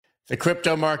The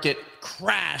crypto market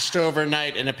crashed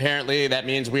overnight, and apparently that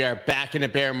means we are back in a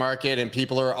bear market, and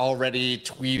people are already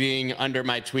tweeting under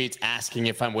my tweets asking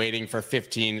if I'm waiting for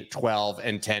 15, 12,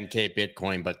 and 10K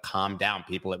Bitcoin. But calm down,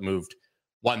 people. It moved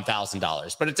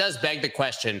 $1,000. But it does beg the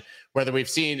question whether we've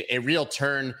seen a real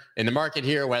turn in the market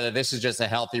here, whether this is just a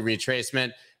healthy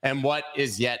retracement, and what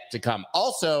is yet to come.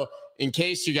 Also, in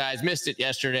case you guys missed it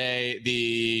yesterday,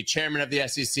 the chairman of the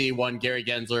SEC, one Gary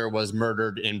Gensler, was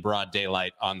murdered in broad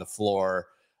daylight on the floor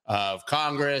of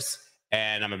Congress.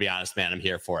 And I'm going to be honest, man, I'm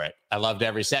here for it. I loved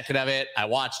every second of it. I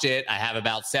watched it. I have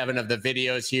about 7 of the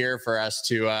videos here for us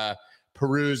to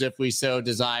peruse if we so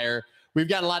desire. We've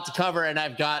got a lot to cover, and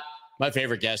I've got my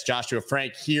favorite guest, Joshua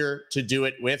Frank, here to do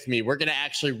it with me. We're going to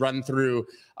actually run through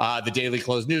the Daily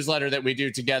Close newsletter that we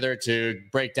do together to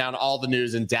break down all the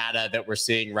news and data that we're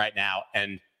seeing right now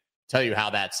and tell you how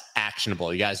that's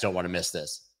actionable. You guys don't want to miss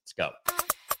this. Let's go.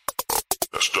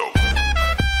 Let's go.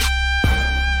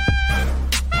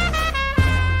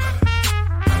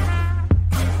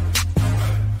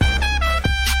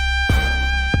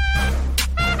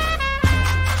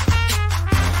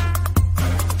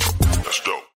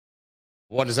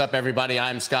 What is up, everybody?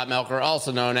 I'm Scott Melker,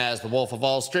 also known as the Wolf of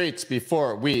Wall Streets.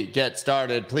 Before we get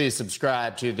started, please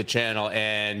subscribe to the channel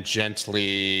and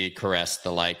gently caress the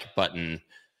like button.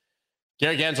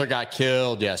 Gary Gensler got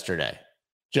killed yesterday.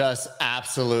 Just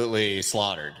absolutely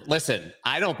slaughtered. Listen,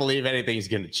 I don't believe anything's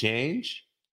going to change,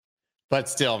 but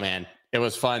still, man, it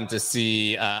was fun to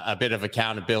see a bit of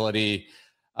accountability,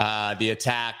 the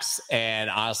attacks, and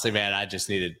honestly, man, I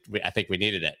think we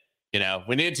needed it. You know,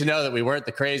 we needed to know that we weren't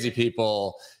the crazy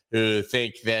people who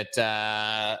think that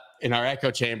in our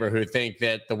echo chamber who think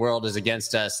that the world is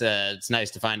against us. It's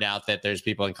nice to find out that there's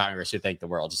people in Congress who think the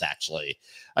world is actually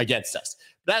against us.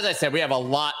 But as I said, we have a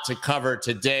lot to cover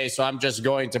today, so I'm just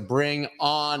going to bring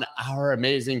on our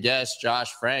amazing guest,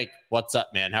 Josh Frank. What's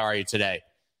up, man? How are you today?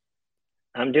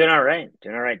 I'm doing all right.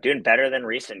 Doing better than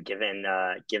recent, given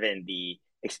the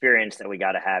experience that we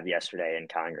got to have yesterday in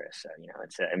Congress. So, you know,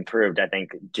 it's improved, I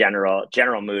think, general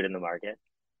mood in the market.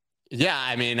 Yeah,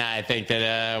 I mean, I think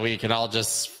that we can all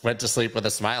just went to sleep with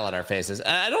a smile on our faces.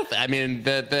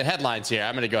 The headlines here,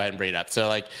 I'm going to go ahead and bring it up. So,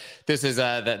 like, this is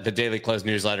the Daily Close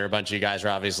newsletter. A bunch of you guys are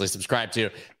obviously subscribed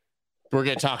to. We're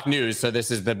going to talk news. So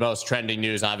this is the most trending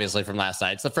news, obviously, from last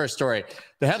night. It's the first story.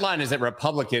 The headline is that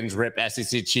Republicans rip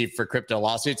SEC chief for crypto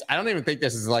lawsuits. I don't even think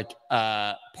this is like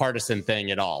a partisan thing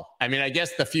at all. I mean, I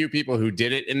guess the few people who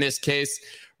did it in this case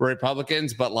were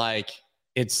Republicans, but like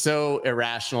it's so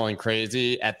irrational and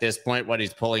crazy at this point what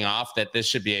he's pulling off that this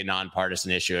should be a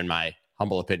nonpartisan issue, in my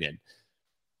humble opinion.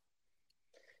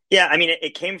 Yeah, I mean,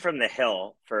 it came from the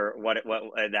Hill for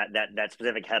that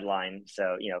specific headline.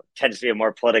 So, you know, tends to be a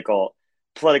more political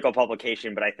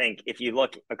publication. But I think if you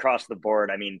look across the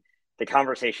board, I mean, the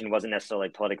conversation wasn't necessarily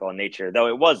political in nature, though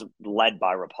it was led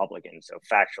by Republicans. So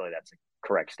factually, that's a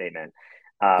correct statement.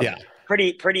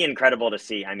 Pretty incredible to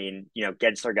see. I mean, you know,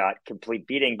 Gensler got complete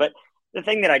beating. But the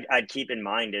thing that I'd keep in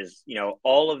mind is, you know,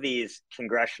 all of these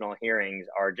congressional hearings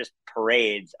are just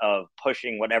parades of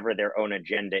pushing whatever their own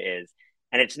agenda is.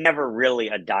 And it's never really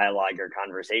a dialogue or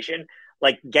conversation.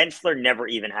 Like, Gensler never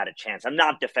even had a chance. I'm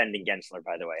not defending Gensler,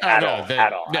 by the way, at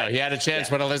all. No, he had a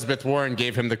chance when Elizabeth Warren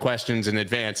gave him the questions in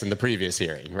advance in the previous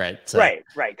hearing, right? So.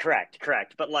 Right, correct.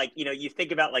 But, like, you know, you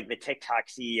think about, like, the TikTok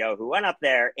CEO who went up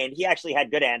there, and he actually had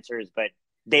good answers, but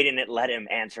they didn't let him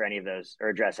answer any of those or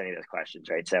address any of those questions,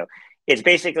 right? So it's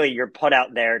basically you're put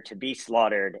out there to be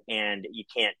slaughtered, and you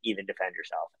can't even defend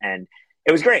yourself. And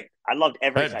it was great. I loved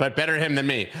every second. But better him than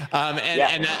me.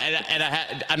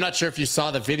 I'm not sure if you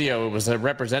saw the video. It was a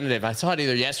representative. I saw it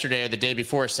either yesterday or the day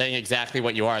before saying exactly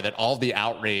what you are, that all the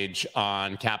outrage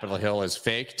on Capitol Hill is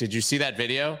fake. Did you see that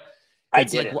video?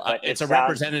 It's a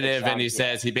representative, and he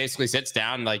says, he basically sits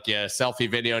down, like a selfie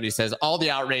video, and he says, all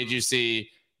the outrage you see,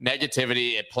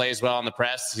 negativity, it plays well in the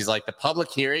press. He's like, the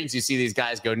public hearings, you see these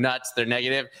guys go nuts, they're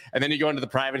negative. And then you go into the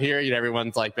private hearing, and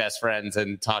everyone's like best friends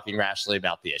and talking rationally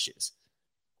about the issues.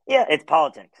 Yeah, it's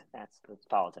politics. It's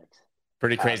politics.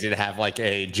 Pretty crazy to have like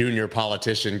a junior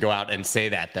politician go out and say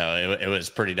that, though. It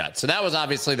was pretty nuts. So that was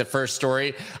obviously the first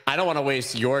story. I don't want to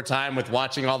waste your time with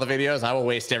watching all the videos. I will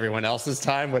waste everyone else's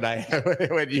time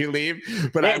when you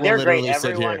leave. But they're great.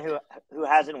 Everyone who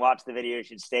hasn't watched the video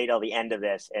should stay till the end of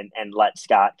this and let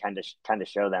Scott kind of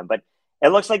show them. But it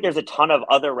looks like there's a ton of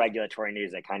other regulatory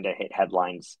news that kind of hit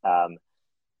headlines.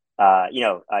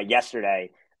 Yesterday.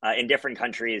 In different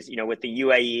countries, you know, with the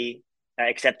UAE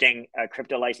accepting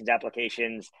crypto license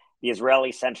applications, the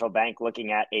Israeli central bank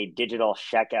looking at a digital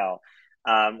shekel,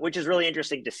 which is really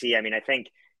interesting to see. I mean, I think,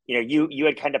 you know, you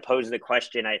had kind of posed the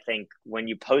question, I think, when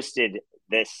you posted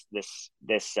this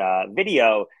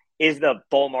video, is the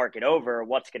bull market over?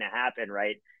 What's going to happen,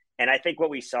 right? And I think what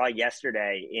we saw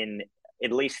yesterday in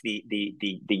at least the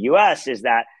U.S. is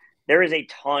that there is a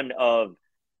ton of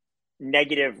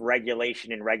negative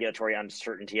regulation and regulatory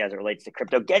uncertainty as it relates to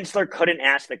crypto. Gensler couldn't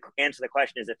answer the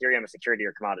question, is Ethereum a security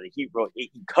or commodity? He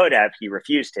could have, he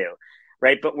refused to,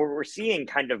 right? But what we're seeing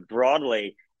kind of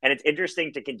broadly, and it's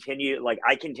interesting to continue, like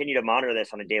I continue to monitor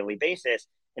this on a daily basis.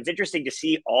 It's interesting to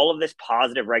see all of this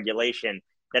positive regulation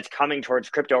that's coming towards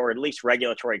crypto, or at least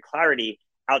regulatory clarity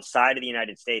outside of the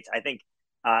United States. I think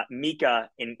Mika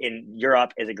in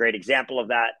Europe is a great example of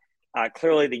that.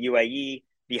 Clearly the UAE,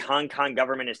 the Hong Kong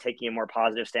government is taking a more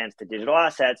positive stance to digital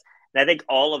assets. And I think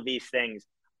all of these things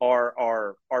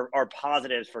are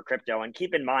positives for crypto. And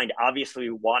keep in mind, obviously,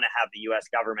 we want to have the US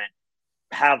government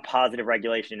have positive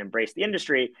regulation and embrace the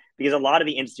industry, because a lot of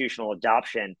the institutional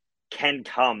adoption can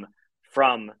come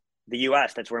from the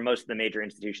US. That's where most of the major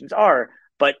institutions are.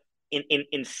 But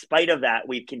in spite of that,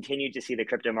 we've continued to see the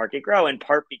crypto market grow, in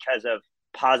part because of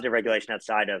positive regulation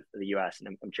outside of the US.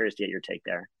 And I'm curious to get your take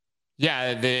there.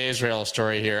 Yeah, the Israel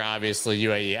story here, obviously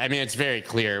UAE. I mean, it's very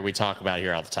clear. We talk about it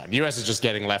here all the time. The U.S. is just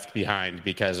getting left behind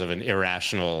because of an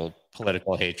irrational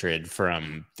political hatred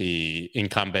from the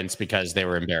incumbents because they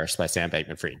were embarrassed by Sam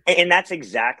Bankman-Fried. And that's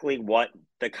exactly what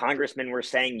the congressmen were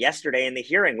saying yesterday in the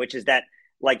hearing, which is that,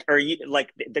 like,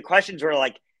 the questions were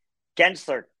like,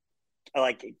 Gensler,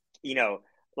 like,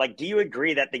 do you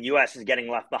agree that the U.S. is getting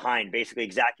left behind? Basically,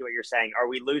 exactly what you're saying. Are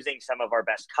we losing some of our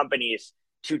best companies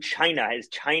to China? Is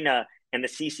China and the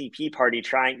CCP party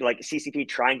trying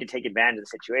to take advantage of the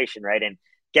situation, right? And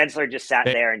Gensler just sat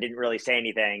there and didn't really say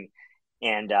anything.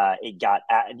 And you got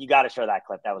to show that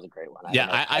clip. That was a great one.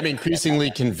 I'm increasingly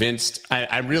convinced.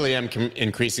 I really am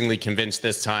increasingly convinced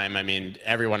this time. I mean,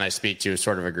 everyone I speak to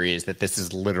sort of agrees that this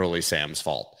is literally Sam's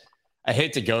fault. I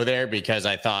hate to go there because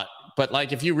I thought, but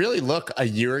like, if you really look a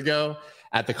year ago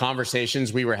at the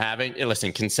conversations we were having,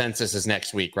 listen, consensus is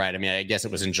next week, right? I mean, I guess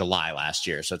it was in July last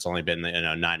year, so it's only been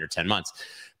 9 or 10 months.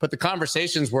 But the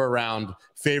conversations were around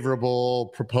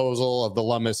favorable proposal of the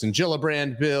Lummis and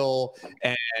Gillibrand bill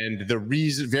and the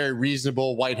very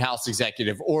reasonable White House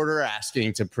executive order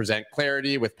asking to present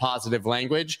clarity with positive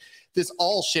language. This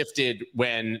all shifted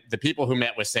when the people who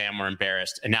met with Sam were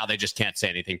embarrassed, and now they just can't say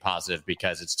anything positive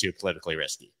because it's too politically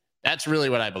risky. That's really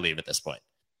what I believe at this point.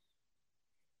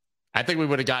 I think we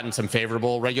would have gotten some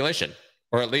favorable regulation,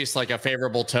 or at least like a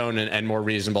favorable tone and more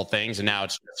reasonable things. And now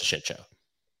it's just a shit show.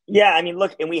 Yeah, I mean,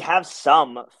 look, and we have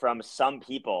some from some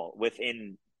people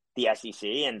within the SEC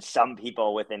and some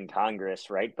people within Congress,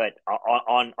 right? But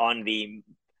on the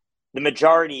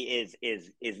majority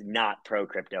is not pro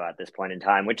crypto at this point in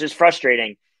time, which is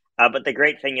frustrating. But the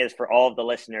great thing is, for all of the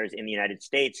listeners in the United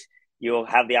States, you'll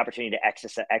have the opportunity to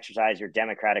exercise your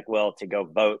democratic will to go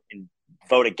vote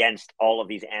against all of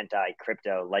these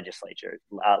anti-crypto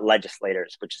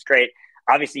legislators, which is great.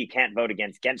 Obviously, you can't vote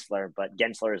against Gensler, but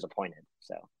Gensler is appointed.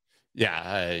 So, yeah,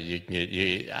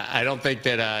 I don't think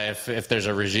that if there's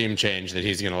a regime change that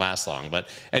he's going to last long. But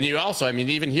you also, I mean,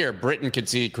 even here, Britain could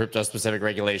see crypto-specific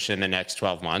regulation in the next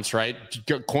 12 months, right?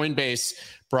 Coinbase.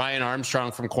 Brian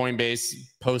Armstrong from Coinbase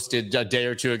posted a day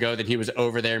or two ago that he was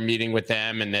over there meeting with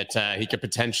them, and that he could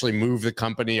potentially move the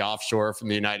company offshore from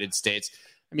the United States.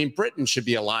 I mean, Britain should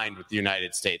be aligned with the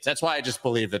United States. That's why I just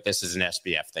believe that this is an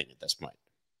SBF thing at this point.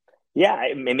 Yeah,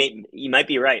 you might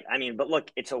be right. I mean, but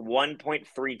look, it's a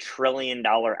 $1.3 trillion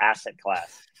asset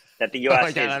class that the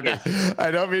U.S. I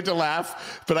don't mean to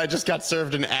laugh, but I just got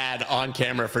served an ad on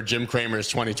camera for Jim Cramer's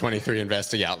 2023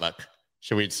 Investing Outlook.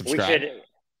 Should we subscribe?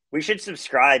 We should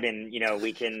subscribe, and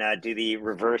we can do the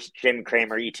reverse Jim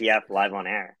Cramer ETF live on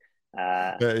air.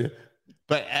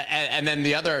 But and then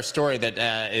the other story that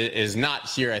is not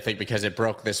here, I think, because it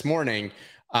broke this morning,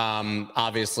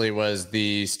 obviously, was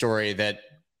the story that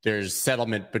there's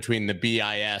settlement between the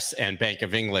BIS and Bank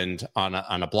of England on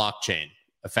a blockchain,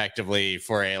 effectively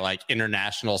for a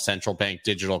international central bank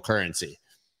digital currency.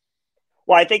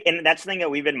 Well, I think, and that's the thing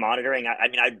that we've been monitoring. I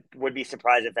mean, I would be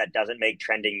surprised if that doesn't make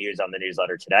trending news on the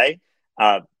newsletter today.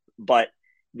 But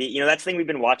that's the thing we've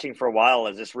been watching for a while,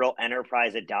 is this real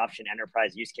enterprise adoption,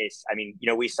 enterprise use case. I mean,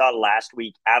 we saw last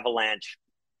week Avalanche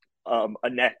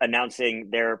announcing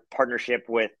their partnership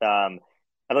with, I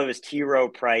believe it was T. Rowe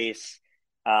Price,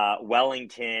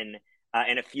 Wellington,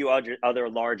 and a few other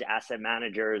large asset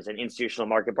managers and institutional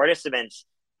market participants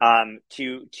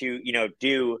to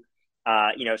do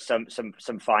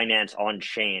some finance on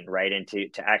chain, right? And to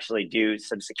actually do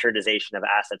some securitization of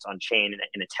assets on chain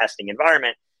in a testing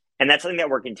environment. And that's something that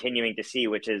we're continuing to see,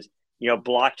 which is,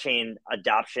 blockchain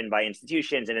adoption by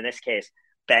institutions. And in this case,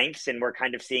 banks, and we're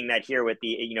kind of seeing that here with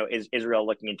the, is Israel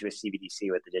looking into a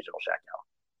CBDC with the digital shekel.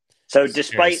 So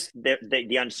despite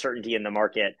the uncertainty in the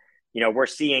market, we're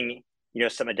seeing,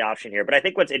 some adoption here. But I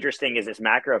think what's interesting is this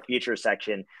macro futures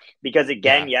section, because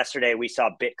again, yesterday we saw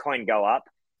Bitcoin go up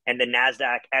and the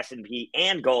NASDAQ, S&P,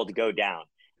 and gold go down.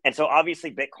 And so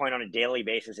obviously Bitcoin on a daily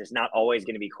basis is not always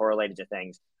going to be correlated to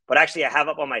things. But actually I have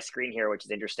up on my screen here, which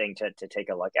is interesting to take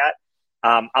a look at.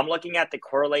 I'm looking at the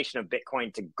correlation of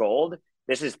Bitcoin to gold.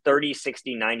 This is 30,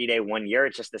 60, 90 day, 1 year.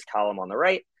 It's just this column on the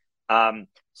right.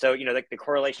 So, the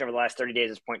correlation over the last 30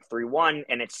 days is 0.31,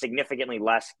 and it's significantly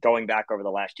less going back over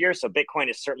the last year. So Bitcoin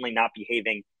is certainly not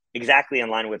behaving exactly in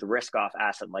line with risk-off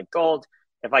asset like gold.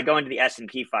 If I go into the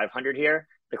S&P 500 here,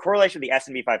 the correlation of the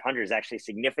S&P 500 is actually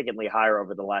significantly higher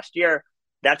over the last year.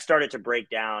 That started to break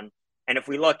down. And if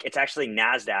we look, it's actually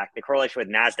NASDAQ. The correlation with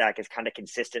NASDAQ has kind of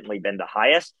consistently been the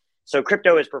highest. So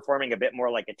crypto is performing a bit more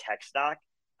like a tech stock.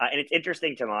 And it's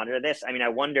interesting to monitor this. I mean, I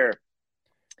wonder.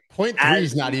 0.3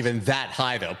 is not even that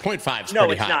high, though. 0.5 is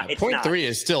pretty high. 0.3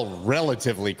 is still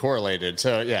relatively correlated.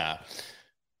 So, yeah.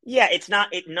 Yeah, it's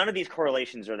not. None of these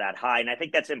correlations are that high. And I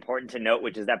think that's important to note,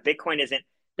 which is that Bitcoin isn't.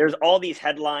 There's all these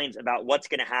headlines about what's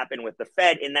going to happen with the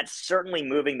Fed, and that's certainly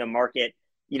moving the market,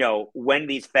 when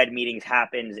these Fed meetings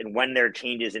happens and when there are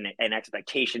changes in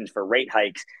expectations for rate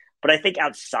hikes. But I think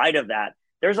outside of that,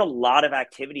 there's a lot of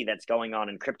activity that's going on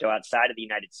in crypto outside of the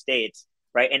United States,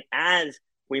 right? And as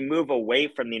we move away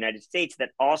from the United States,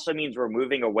 that also means we're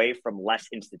moving away from less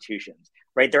institutions,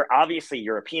 right? There are obviously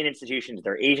European institutions,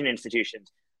 there are Asian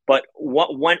institutions, but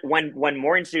when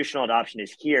more institutional adoption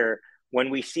is here, when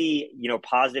we see,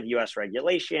 positive U.S.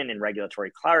 regulation and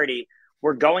regulatory clarity,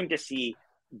 we're going to see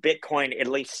Bitcoin at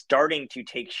least starting to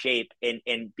take shape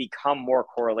and become more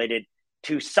correlated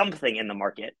to something in the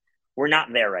market. We're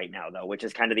not there right now, though, which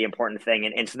is kind of the important thing.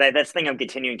 And so that's the thing I'm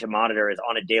continuing to monitor is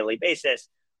on a daily basis.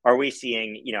 Are we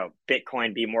seeing,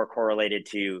 Bitcoin be more correlated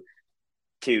to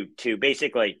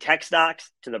basically tech stocks,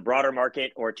 to the broader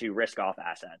market, or to risk-off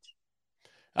assets?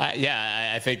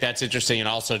 I think that's interesting. And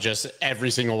also just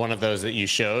every single one of those that you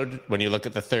showed, when you look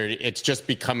at the 30, it's just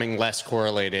becoming less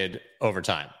correlated over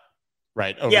time,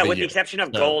 right? With the exception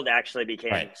of gold actually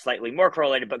became slightly more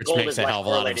correlated, but gold is less correlated. Which makes a hell of a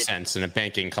lot of sense in a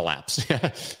banking collapse.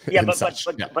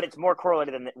 But it's more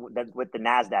correlated than with the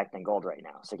NASDAQ than gold right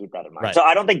now. So keep that in mind. Right. So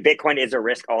I don't think Bitcoin is a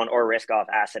risk on or risk off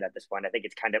asset at this point. I think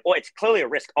it's it's clearly a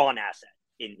risk on asset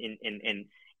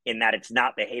in that it's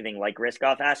not behaving like risk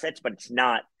off assets, but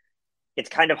it's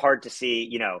kind of hard to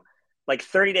see,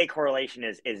 30-day correlation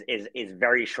is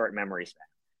very short memory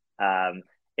span.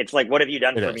 It's like, what have you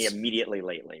done for me immediately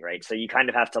lately, right? So you kind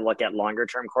of have to look at longer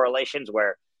term correlations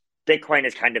where Bitcoin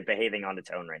is kind of behaving on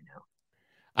its own right now.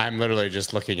 I'm literally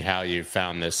just looking how you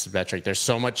found this metric. There's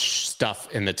so much stuff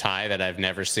in the tie that I've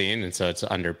never seen. And so it's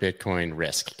under Bitcoin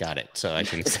risk. Got it. So I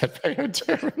can set my own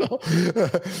terminal.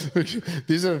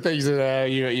 These are the things that,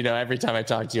 every time I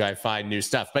talk to you, I find new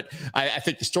stuff. But I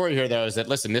think the story here, though, is that,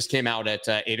 listen, this came out at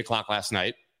 8 o'clock last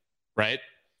night, right?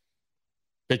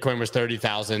 Bitcoin was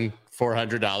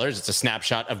 $30,400. It's a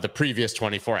snapshot of the previous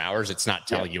 24 hours. It's not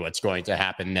telling you what's going to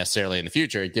happen necessarily in the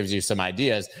future. It gives you some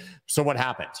ideas. So what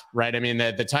happened, right? I mean,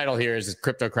 the title here is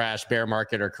crypto crash, bear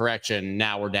market, or correction.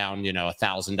 Now we're down,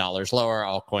 $1,000 lower.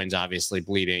 All coins obviously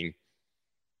bleeding.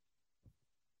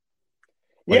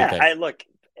 Look,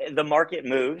 the market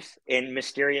moves in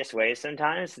mysterious ways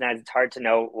sometimes, and it's hard to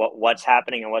know what's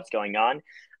happening and what's going on.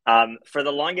 For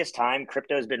the longest time,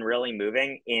 crypto has been really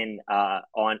moving in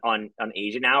on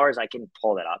Asian hours. I can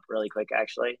pull that up really quick,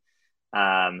 actually.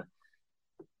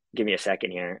 Give me a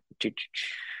second here.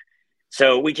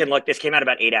 So we can look. This came out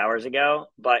about 8 hours ago,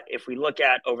 but if we look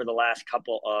at over the last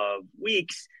couple of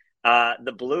weeks,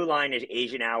 the blue line is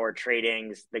Asian hour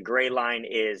tradings. The gray line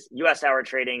is U.S. hour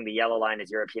trading. The yellow line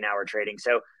is European hour trading.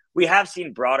 So we have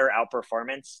seen broader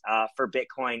outperformance for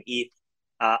Bitcoin, ETH.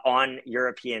 On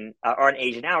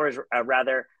Asian hours,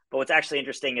 rather. But what's actually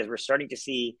interesting is we're starting to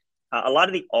see a lot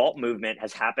of the alt movement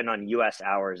has happened on US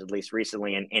hours, at least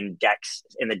recently, in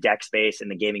the DEX space, in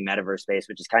the gaming metaverse space,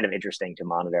 which is kind of interesting to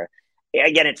monitor.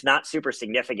 Again, it's not super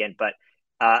significant, but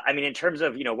in terms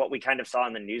of, what we kind of saw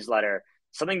in the newsletter,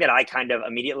 something that I kind of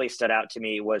immediately stood out to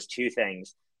me was two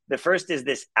things. The first is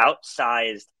this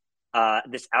outsized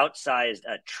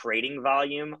trading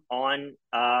volume on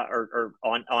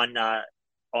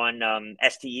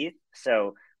STE.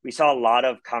 So we saw a lot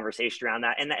of conversation around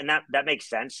that, and that makes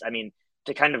sense. I mean,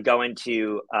 to kind of go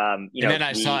into, and then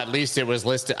I saw at least it was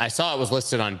listed. I saw it was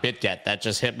listed on BitGet. That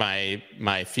just hit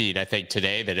my feed, I think,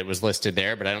 today, that it was listed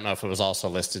there, but I don't know if it was also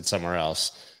listed somewhere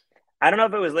else. I don't know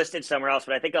if it was listed somewhere else,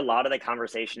 but I think a lot of the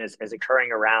conversation is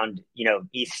occurring around,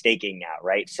 ETH staking now,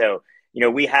 right? So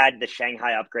we had the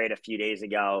Shanghai upgrade a few days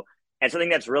ago, and something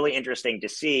that's really interesting to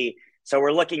see. So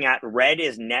we're looking at red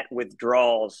is net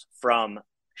withdrawals from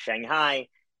Shanghai,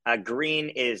 green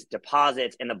is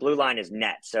deposits, and the blue line is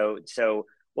net. So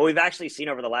what we've actually seen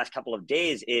over the last couple of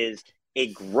days is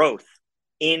a growth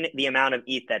in the amount of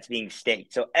ETH that's being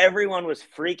staked. So everyone was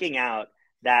freaking out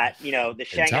that, the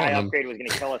Shanghai upgrade was going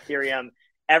to kill Ethereum.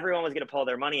 Everyone was going to pull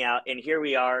their money out. And here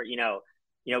we are,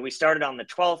 we started on the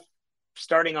 12th,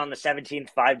 starting on the 17th,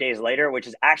 5 days later, which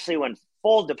is actually when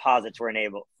full deposits were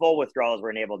enabled, full withdrawals were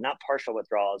enabled, not partial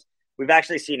withdrawals. We've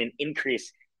actually seen an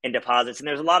increase in deposits. And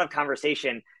there's a lot of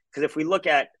conversation because if we look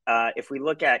at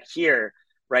here,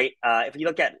 right, if you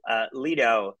look at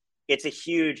Lido, it's a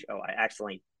huge, I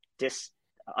accidentally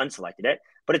unselected it,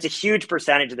 but it's a huge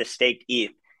percentage of the staked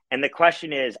ETH. And the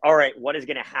question is, all right, what is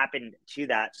going to happen to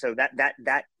that? So that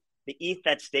the ETH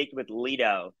that's staked with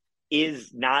Lido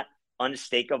is not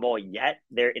unstakeable yet.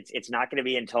 It's not going to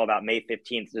be until about May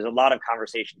 15th. There's a lot of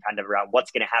conversation kind of around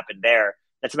what's going to happen there.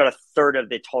 That's about a third of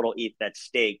the total ETH that's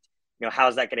staked.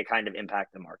 How's that going to kind of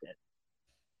impact the market?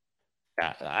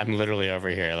 Yeah, I'm literally over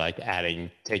here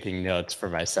taking notes for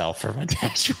myself for my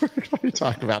dashboard when we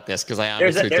talk about this because I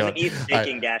obviously there's an ETH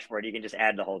staking dashboard. You can just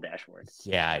add the whole dashboard.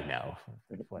 Yeah, I know.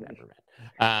 Whatever,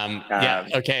 man. Yeah.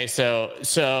 Okay.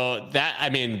 So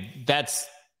that's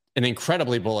an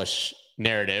incredibly bullish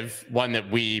narrative, one that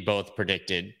we both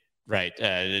predicted. Right.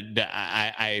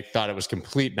 I thought it was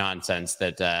complete nonsense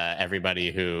that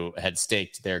everybody who had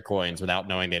staked their coins without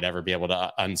knowing they'd ever be able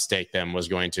to unstake them was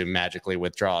going to magically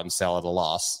withdraw and sell at a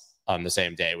loss on the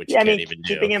same day, which you can't even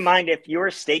do. Keeping in mind, if you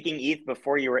were staking ETH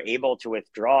before you were able to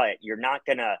withdraw it, you're not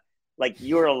going to,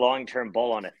 you're a long-term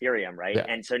bull on Ethereum, right? Yeah.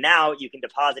 And so now you can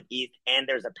deposit ETH and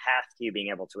there's a path to you being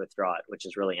able to withdraw it, which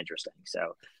is really interesting.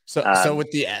 So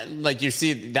with the, you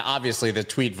see obviously the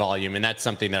tweet volume, and that's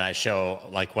something that I show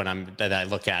that I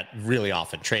look at really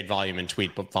often, trade volume and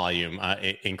tweet volume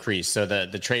increase. So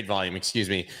the trade volume,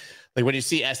 when you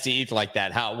see SDETH like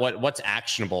that, what's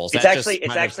actionable? Is that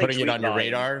just putting it on your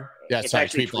radar? Yeah, sorry,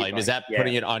 tweet volume. Is that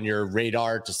putting it on your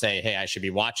radar to say, hey, I should be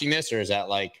watching this? Or is that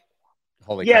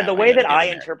holy crap, the way that I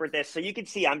interpret this, so you can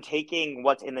see I'm taking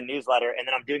what's in the newsletter and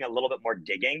then I'm doing a little bit more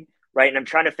digging, right? And I'm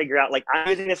trying to figure out, I'm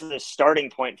using this as a starting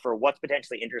point for what's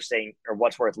potentially interesting or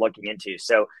what's worth looking into.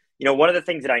 So, one of the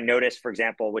things that I noticed, for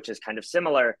example, which is kind of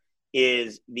similar,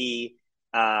 is the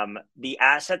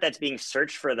asset that's being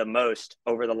searched for the most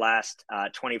over the last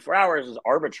 24 hours was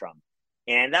Arbitrum.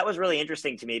 And that was really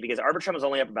interesting to me because Arbitrum is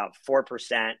only up about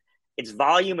 4%. Its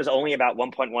volume is only about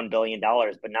 $1.1 billion,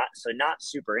 but not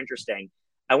super interesting.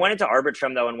 I went into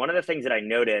Arbitrum, though, and one of the things that I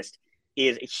noticed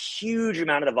is a huge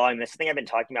amount of the volume. This thing I've been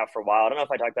talking about for a while. I don't know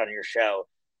if I talked about it on your show,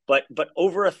 but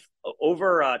over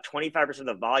 25% of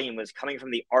the volume was coming from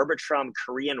the Arbitrum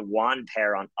Korean won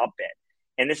pair on Upbit.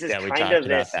 And this is kind of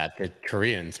this. That. The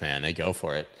Koreans, man, they go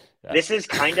for it. Yeah. This is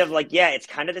kind of it's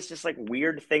kind of this just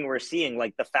weird thing we're seeing.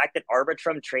 The fact that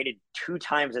Arbitrum traded 2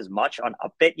 times as much on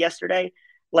Upbit yesterday.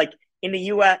 In the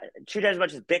US, 2 times as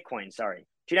much as Bitcoin,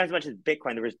 2 times as much as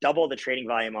Bitcoin. There was double the trading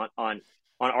volume on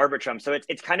Arbitrum. So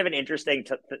it's kind of an interesting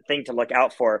thing to look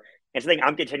out for. And something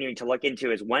I'm continuing to look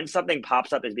into is when something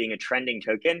pops up as being a trending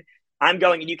token,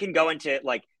 you can go into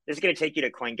this is going to take you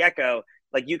to CoinGecko.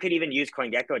 You could even use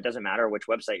CoinGecko. It doesn't matter which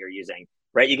website you're using,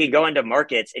 right? You can go into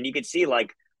markets and you could see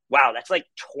wow, that's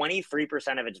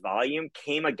 23% of its volume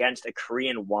came against a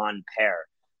Korean won pair,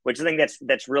 which I think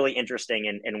that's really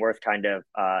interesting and worth kind of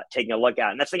taking a look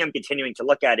at. And that's the thing I'm continuing to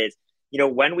look at is,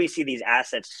 when we see these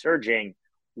assets surging,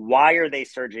 why are they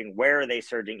surging? Where are they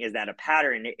surging? Is that a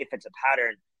pattern? If it's a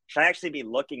pattern, should I actually be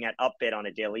looking at Upbit on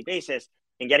a daily basis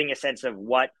and getting a sense of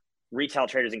what retail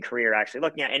traders in Korea are actually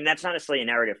looking at? And that's not necessarily a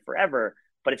narrative forever,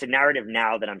 but it's a narrative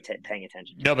now that I'm paying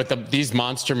attention to. No, but these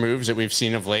monster moves that we've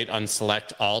seen of late on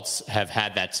select alts have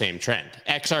had that same trend.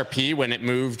 XRP, when it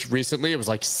moved recently, it was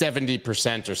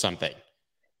 70% or something.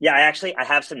 Yeah, I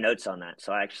have some notes on that.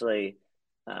 So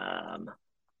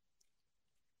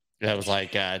that was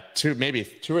maybe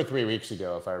 2 or 3 weeks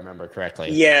ago, if I remember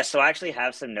correctly. Yeah, so I actually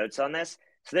have some notes on this.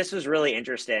 So this was really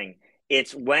interesting.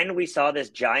 It's when we saw this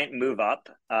giant move up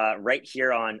right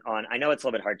here on I know it's a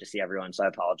little bit hard to see everyone, so I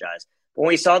apologize. When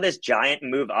we saw this giant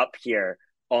move up here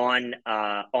on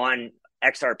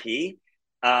XRP,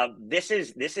 this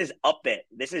is Upbit.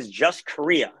 This is just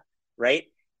Korea, right?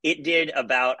 It did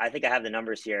about, I think I have the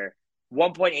numbers here,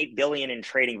 1.8 billion in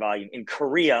trading volume in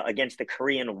Korea against the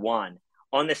Korean won.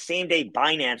 On the same day,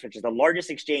 Binance, which is the largest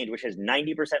exchange, which has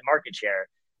 90% market share,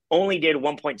 only did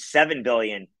 1.7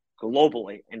 billion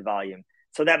globally in volume.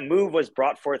 So that move was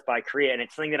brought forth by Korea, and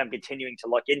it's something that I'm continuing to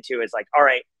look into. Is all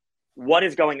right, what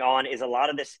is going on is a lot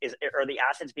of this are the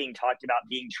assets being talked about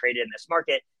being traded in this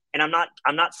market. And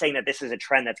I'm not saying that this is a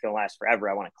trend that's going to last forever.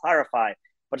 I want to clarify,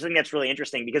 but something that's really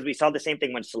interesting because we saw the same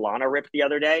thing when Solana ripped the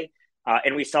other day,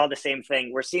 and we saw the same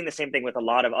thing. We're seeing the same thing with a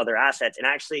lot of other assets. And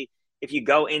actually, if you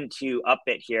go into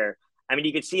Upbit here, I mean,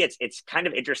 you can see it's kind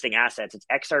of interesting assets. It's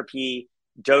XRP,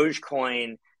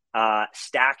 Dogecoin,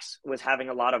 Stacks was having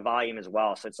a lot of volume as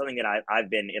well. So it's something that I've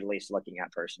been at least looking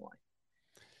at personally.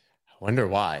 I wonder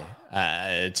why.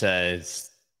 It's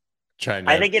trying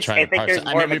to. I think there's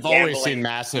more. We've always seen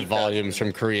massive volumes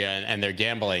from Korea, and they're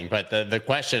gambling. But the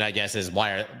question, I guess, is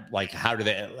why?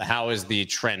 How is the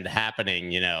trend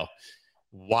happening?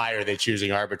 Why are they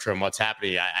choosing Arbitrum? What's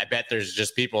happening? I bet there's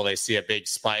just people, they see a big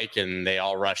spike and they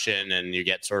all rush in, and you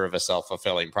get sort of a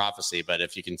self-fulfilling prophecy. But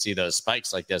if you can see those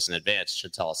spikes like this in advance, it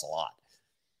should tell us a lot.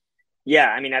 Yeah,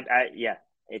 I mean,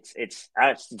 it's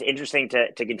interesting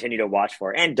to continue to watch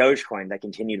for. And Dogecoin, that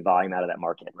continued volume out of that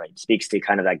market, right, speaks to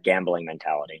kind of that gambling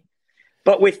mentality.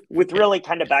 But with really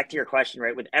kind of back to your question,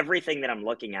 right, with everything that I'm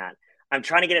looking at, I'm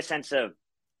trying to get a sense of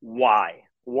why.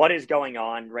 What is going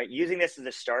on, right? Using this as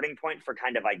a starting point for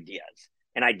kind of ideas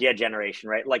and idea generation,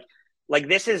 right? Like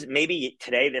this is maybe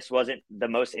today, this wasn't the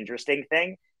most interesting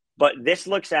thing, but this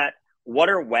looks at what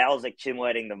are whales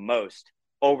accumulating the most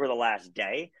over the last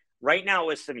day. Right now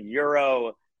with some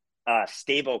Euro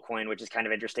stable coin, which is kind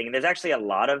of interesting. And there's actually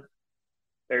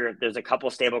there's a couple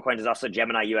stable coins. There's also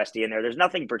Gemini USD in there. There's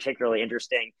nothing particularly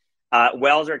interesting.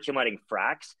 Whales are accumulating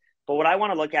fracks. But what I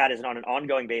want to look at is on an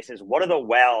ongoing basis, what are the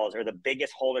whales or the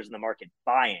biggest holders in the market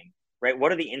buying, right?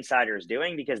 What are the insiders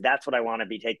doing? Because that's what I want to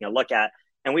be taking a look at.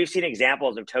 And we've seen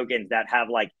examples of tokens that have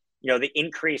the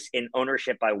increase in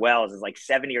ownership by whales is like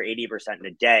 70 or 80% in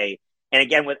a day. And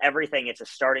again, with everything, it's a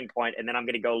starting point. And then I'm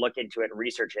going to go look into it and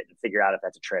research it and figure out if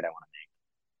that's a trade I want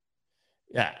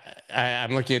to make. Yeah,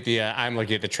 I'm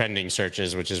looking at the trending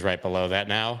searches, which is right below that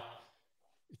now.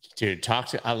 Dude,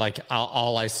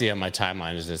 all I see on my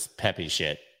timeline is this Pepe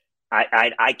shit.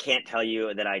 I can't tell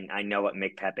you that I know what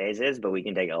Mick Pepe's is, but we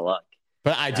can take a look.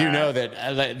 But I do know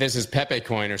that this is Pepe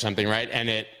coin or something,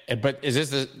 right? But is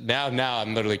this now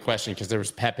I'm literally questioning because there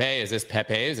was Pepe. Is this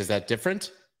Pepe's? Is that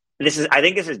different? I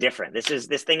think this is different.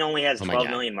 This thing only has 12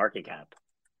 million market cap.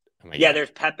 Yeah, there's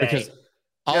Pepe. Because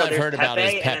I've heard about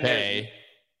is Pepe.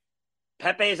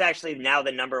 Pepe is actually now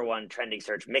the number one trending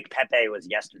search. Mick Pepe was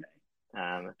yesterday.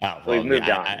 We've moved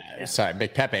on. Sorry,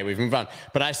 Big Pepe. We've moved on.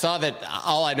 But I saw that.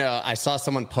 All I know, I saw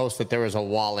someone post that there was a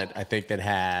wallet, I think, that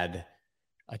had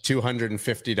a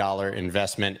 $250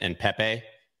 investment in Pepe,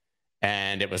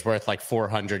 and it was worth like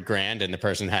 $400,000, and the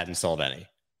person hadn't sold any.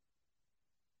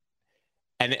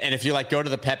 And if you go to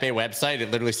the Pepe website,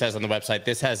 it literally says on the website,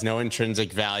 "This has no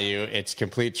intrinsic value. It's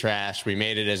complete trash. We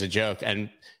made it as a joke, and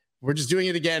we're just doing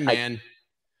it again, man."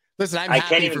 Listen, I'm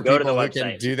happy for people who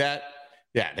can do that.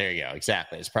 Yeah, there you go.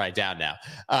 Exactly. It's probably down now.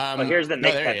 Well, here's the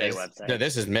Mick Pepe website. No,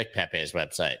 this is Mick Pepe's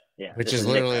website, which is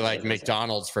literally like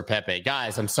McDonald's for Pepe.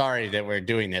 Guys, I'm sorry that we're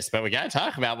doing this, but we got to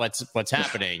talk about what's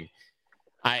happening.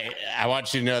 I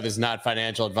want you to know this is not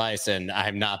financial advice, and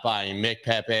I'm not buying Mick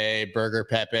Pepe, Burger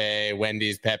Pepe,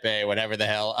 Wendy's Pepe, whatever the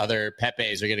hell other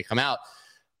Pepes are going to come out.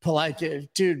 But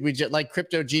dude, we just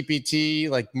Crypto GPT,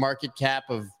 market cap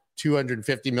of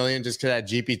 250 million just because it had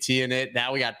GPT in it.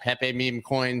 Now we got Pepe meme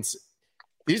coins.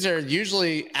 These are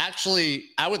usually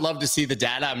I would love to see the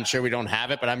data. I'm sure we don't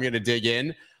have it, but I'm going to dig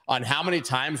in on how many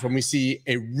times when we see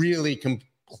a really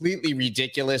completely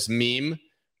ridiculous meme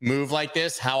move like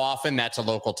this, how often that's a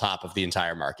local top of the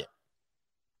entire market.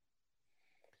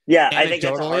 Yeah, I think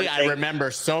that's anecdotally, I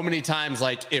remember so many times,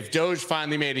 if Doge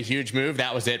finally made a huge move,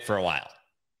 that was it for a while.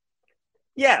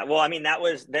 Yeah, well, I mean, that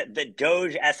was the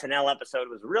Doge SNL episode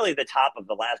was really the top of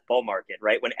the last bull market,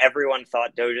 right? When everyone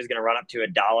thought Doge was going to run up to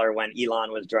 $1 when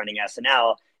Elon was joining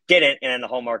SNL, didn't, and then the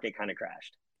whole market kind of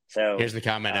crashed. So here's the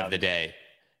comment of the day: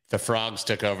 the frogs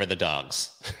took over the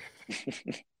dogs.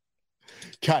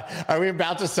 God, are we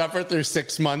about to suffer through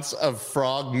 6 months of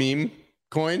frog meme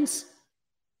coins?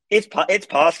 It's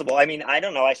possible. I mean, I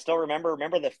don't know. I still remember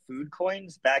the food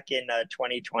coins back in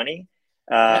 2020.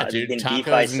 Dude,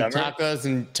 tacos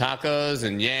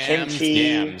and yams, kimchi,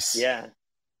 yams. Yeah.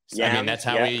 I mean, that's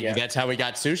how we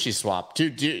got Sushi Swap.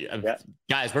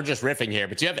 Guys, we're just riffing here,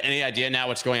 but do you have any idea now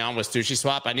what's going on with Sushi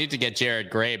Swap? I need to get Jared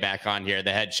Gray back on here,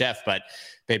 the head chef, but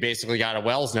they basically got a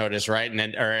Wells notice, right?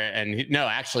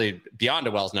 Actually beyond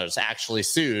a Wells notice, actually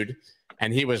sued.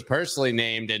 And he was personally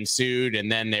named and sued,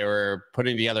 and then they were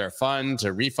putting together a fund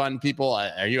to refund people.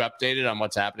 Are you updated on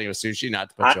what's happening with Sushi?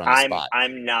 Not to put you on the spot.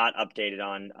 I'm not updated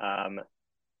on.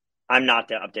 I'm not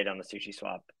updated on the Sushi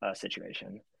Swap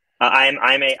situation.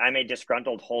 I'm a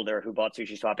disgruntled holder who bought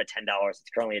Sushi Swap at $10. It's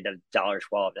currently at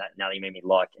 $1.12. Now that you made me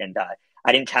look, and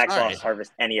I didn't tax loss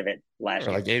harvest any of it last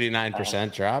year. Like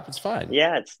 89% drop. It's fine.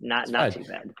 Yeah, it's not too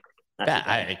bad.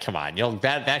 Come on,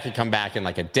 that could come back in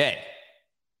like a day.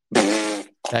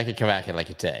 That could come back in like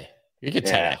a day. You could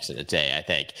 10x in a day, I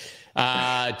think.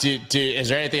 Is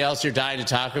there anything else you're dying to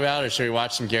talk about, or should we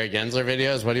watch some Gary Gensler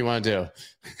videos? What do you want to do?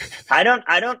 I don't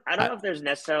know if there's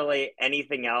necessarily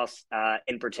anything else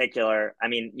in particular. I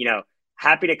mean,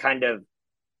 happy to kind of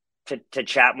to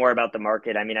chat more about the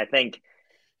market. I mean, I think.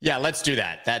 Yeah, let's do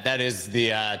that. That is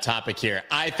the topic here.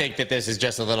 I think that this is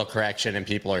just a little correction and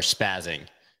people are spazzing.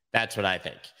 That's what I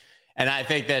think. And I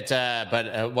think that,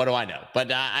 but what do I know?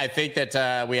 But I think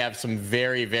that we have some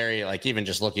very, very, like, even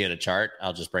just looking at a chart,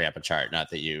 I'll just bring up a chart. Not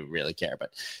that you really care,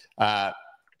 but,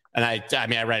 and I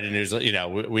write a news,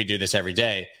 we do this every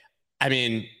day. I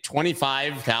mean,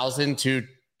 25,000 to,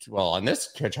 well, on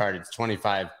this chart, it's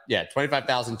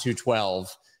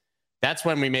 25,212. That's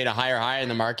when we made a higher high in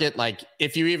the market. Like,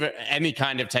 if you even, any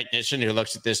kind of technician who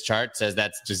looks at this chart says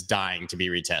that's just dying to be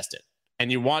retested. And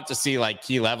you want to see like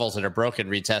key levels that are broken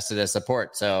retested as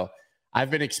support. So I've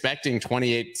been expecting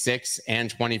 28.6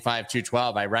 and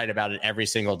 25.212. I write about it every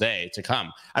single day to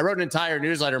come. I wrote an entire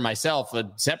newsletter myself,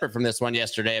 separate from this one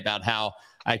yesterday, about how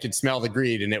I could smell the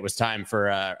greed and it was time for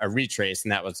a retrace.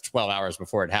 And that was 12 hours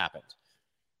before it happened.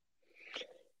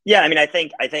 Yeah, I mean, I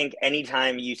think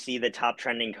anytime you see the top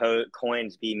trending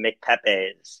coins be Mick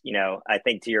Pepe's, I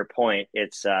think to your point,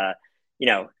 it's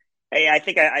I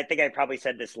think I probably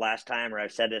said this last time, or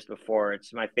I've said this before.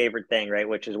 It's my favorite thing, right?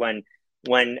 Which is when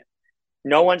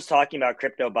no one's talking about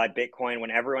crypto, buy Bitcoin.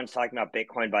 When everyone's talking about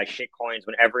Bitcoin, buy shitcoins.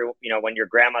 When your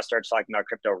grandma starts talking about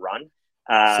crypto, run.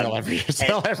 Sell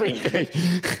everything.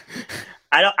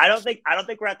 I don't think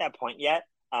we're at that point yet.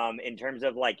 In terms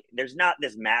of like, there's not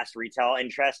this mass retail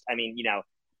interest. I mean,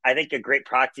 I think a great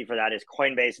proxy for that is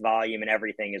Coinbase volume and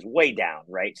everything is way down,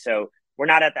 right? So we're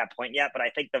not at that point yet, but I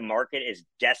think the market is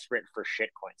desperate for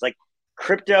shitcoins. Like,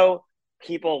 crypto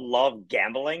people love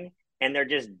gambling and they're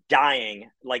just dying.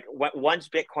 Like, once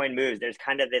Bitcoin moves, there's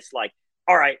kind of this like,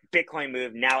 all right, Bitcoin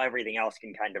moved, now everything else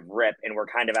can kind of rip. And we're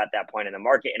kind of at that point in the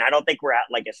market. And I don't think we're at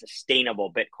like a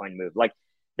sustainable Bitcoin move. Like,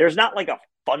 there's not like a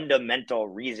fundamental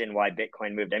reason why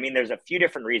Bitcoin moved. I mean, there's a few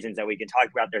different reasons that we can talk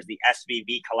about. There's the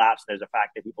SVB collapse. There's the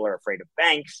fact that people are afraid of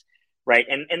banks, right?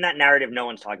 And that narrative, no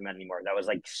one's talking about anymore. That was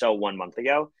like so 1 month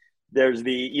ago. There's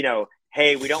the,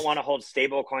 hey, we don't want to hold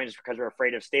stable coins because we're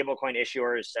afraid of stable coin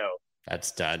issuers. So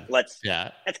that's done. That's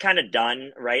kind of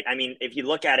done, right? I mean, if you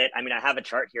look at it, I mean, I have a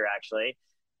chart here actually.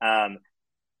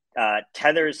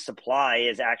 Tether's supply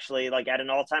is actually like at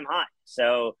an all-time high.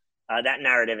 So that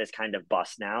narrative is kind of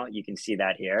bust now. You can see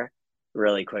that here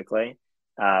really quickly.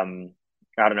 I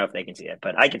don't know if they can see it,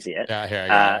 but I can see it. Yeah, here I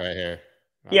got it right here.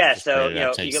 Yeah, so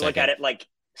you can look at it like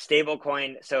stable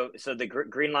coin. So the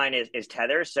green line is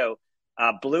Tether. So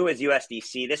blue is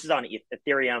USDC. This is on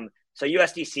Ethereum. So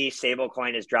USDC stable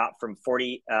coin has dropped from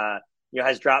 40.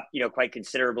 Has dropped quite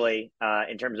considerably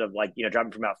in terms of like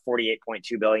dropping from about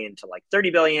 48.2 billion to like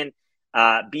 30 billion.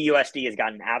 BUSD has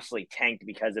gotten absolutely tanked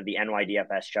because of the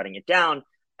NYDFS shutting it down.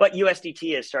 But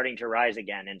USDT is starting to rise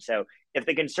again. And so if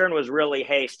the concern was really,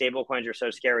 hey, stable coins are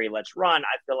so scary, let's run,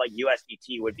 I feel like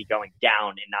USDT would be going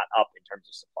down and not up in terms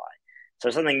of supply. So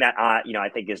something that, I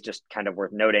think is just kind of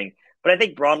worth noting. But I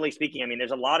think broadly speaking, I mean,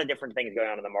 there's a lot of different things going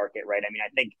on in the market, right? I mean, I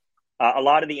think a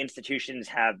lot of the institutions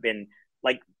have been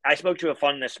like, I spoke to a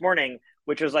fund this morning,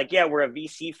 which was like, yeah, we're a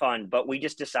VC fund, but we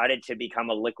just decided to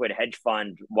become a liquid hedge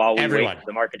fund while we wait for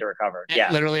the market to recover.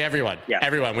 Yeah. Literally everyone. Yeah.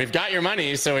 Everyone. We've got your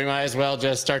money, so we might as well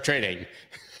just start trading.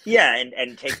 Yeah,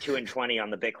 and take 2 and 20 on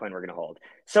the Bitcoin we're going to hold.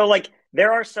 So like,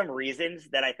 there are some reasons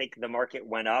that I think the market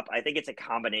went up. I think it's a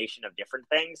combination of different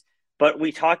things. But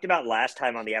we talked about last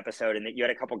time on the episode, and that you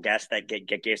had a couple guests that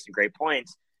gave some great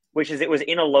points, which is it was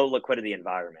in a low liquidity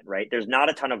environment, right? There's not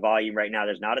a ton of volume right now.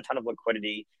 There's not a ton of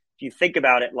liquidity. If you think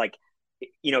about it, like,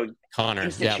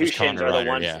 institutions are the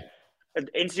ones. Yeah.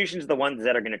 Institutions are the ones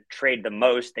that are going to trade the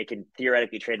most. They can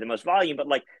theoretically trade the most volume, but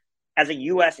like, as a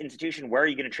U.S. institution, where are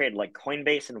you going to trade? Like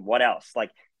Coinbase and what else?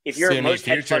 Like, if you're CME most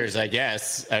futures, I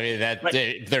guess. I mean,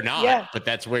 they're not, but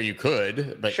that's where you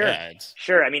could. But sure, yeah,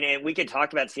 sure. I mean, and we could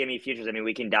talk about CME futures. I mean,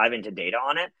 we can dive into data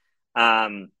on it.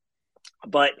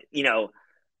 But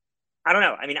I don't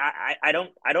know. I mean,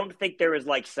 I don't think there is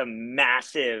like some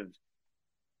massive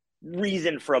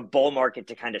reason for a bull market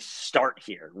to kind of start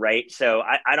here, right? So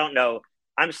I don't know.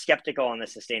 I'm skeptical on the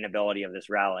sustainability of this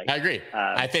rally. I agree.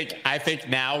 I think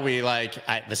now we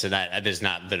listen, this is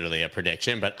not literally a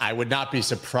prediction, but I would not be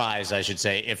surprised, I should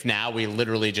say, if now we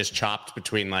literally just chopped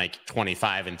between like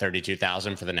 25 and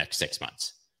 32,000 for the next 6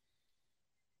 months.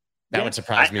 That would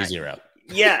surprise me zero.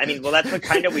 Yeah. I mean, well, that's what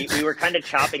kind of, we were kind of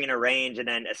chopping in a range and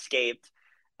then escaped.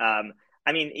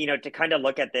 I mean, to kind of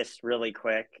look at this really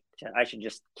quick, I should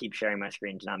just keep sharing my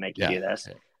screen to not make you do this.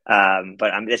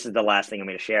 But this is the last thing I'm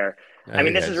going to share. I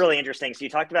mean, this is really interesting. So you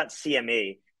talked about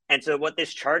CME. And so what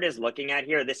this chart is looking at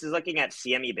here, this is looking at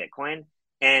CME Bitcoin.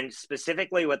 And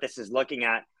specifically what this is looking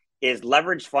at is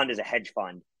leveraged fund is a hedge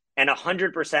fund. And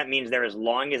 100% means they're as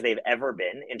long as they've ever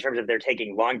been in terms of they're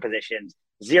taking long positions.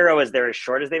 0 is they're as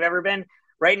short as they've ever been.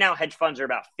 Right now, hedge funds are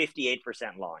about 58%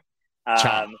 long.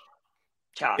 Chop.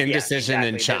 Indecision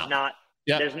and chop.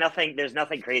 There's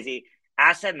nothing crazy.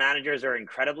 Asset managers are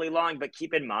incredibly long, but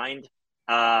keep in mind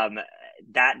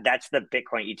that's the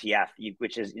Bitcoin ETF,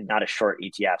 which is not a short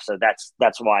ETF. So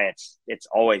that's why it's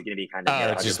always going to be kind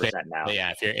of 100% now.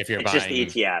 Yeah, if you're it's buying just the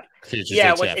ETF.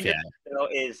 ETF, What's interesting though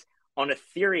is on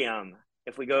Ethereum.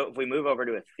 If we move over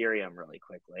to Ethereum really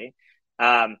quickly,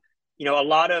 a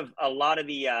lot of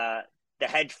the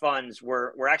hedge funds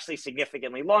were actually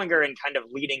significantly longer and kind of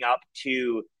leading up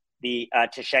to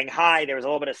to Shanghai. There was a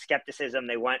little bit of skepticism.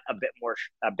 They went a bit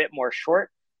more short,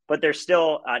 but they're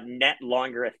still net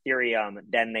longer Ethereum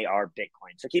than they are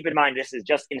Bitcoin. So keep in mind, this is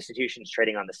just institutions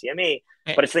trading on the CME,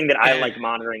 but it's a thing that I like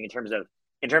monitoring in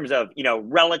terms of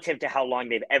relative to how long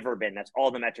they've ever been. That's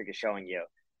all the metric is showing you.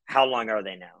 How long are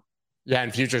they now? Yeah,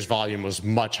 and futures volume was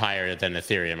much higher than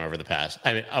Ethereum over the past.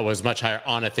 I mean, it was much higher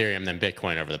on Ethereum than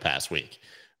Bitcoin over the past week.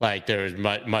 Like there was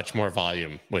much more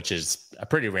volume, which is a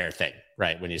pretty rare thing,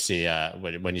 right? When you see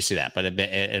when you see that, but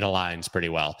it aligns pretty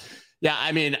well. Yeah,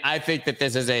 I mean, I think that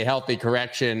this is a healthy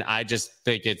correction. I just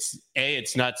think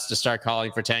it's nuts to start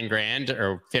calling for 10 grand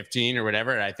or 15 or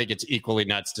whatever. And I think it's equally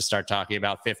nuts to start talking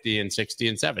about 50 and 60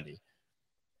 and 70.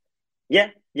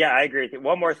 Yeah, I agree with you.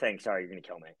 One more thing. Sorry, you're going to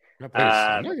kill me. No,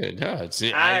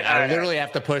 I literally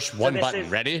have to push one button.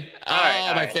 Ready?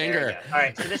 My finger. All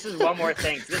right. So this is one more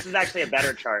thing. So this is actually a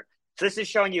better chart. So this is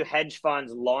showing you hedge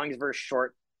funds, longs versus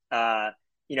short.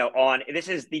 This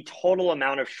is the total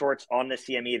amount of shorts on the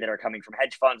CME that are coming from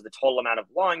hedge funds, the total amount of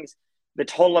longs, the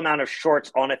total amount of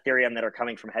shorts on Ethereum that are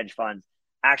coming from hedge funds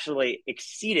actually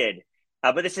exceeded.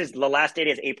 But this is the last date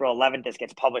is April 11th. This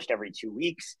gets published every 2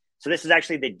 weeks. So this is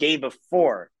actually the day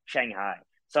before Shanghai.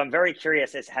 So I'm very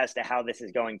curious as to how this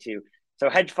is going to. So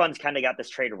hedge funds kind of got this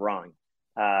trade wrong,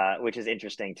 which is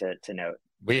interesting to note.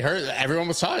 We heard everyone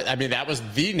was talking. I mean, that was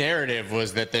the narrative,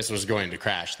 was that this was going to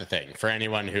crash the thing for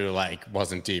anyone who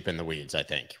wasn't deep in the weeds, I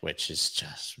think, which is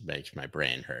just makes my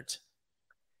brain hurt.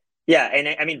 Yeah.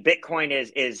 And I mean, Bitcoin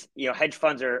is hedge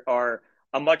funds are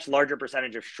a much larger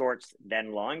percentage of shorts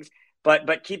than longs.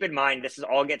 But keep in mind, this is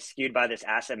all gets skewed by this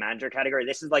asset manager category.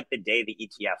 This is like the day the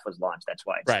ETF was launched. That's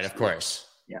why. Right. Of course.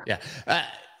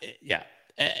 Yeah.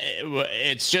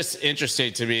 It's just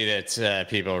interesting to me that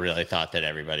people really thought that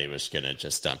everybody was going to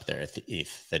just dump their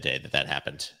ETH the day that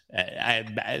happened.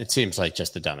 It seems like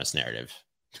just the dumbest narrative.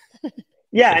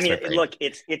 Yeah. I mean, look,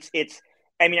 it's,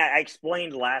 I mean, I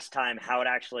explained last time how it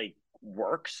actually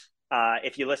works.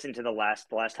 If you listen to the last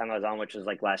time I was on, which was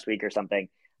like last week or something,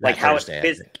 like how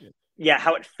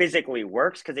how it physically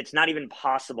works, because it's not even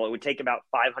possible. It would take about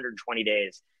 520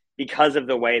 days because of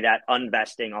the way that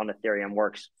unvesting on Ethereum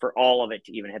works for all of it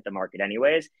to even hit the market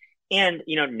anyways. And,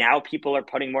 now people are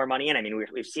putting more money in. I mean,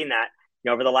 we've seen that,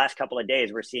 over the last couple of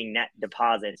days, we're seeing net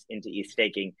deposits into ETH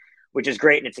staking, which is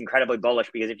great. And it's incredibly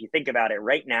bullish because if you think about it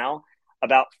right now,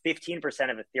 about 15%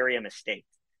 of Ethereum is staked.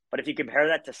 But if you compare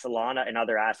that to Solana and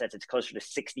other assets, it's closer to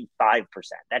 65%.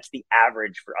 That's the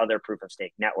average for other proof of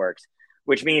stake networks,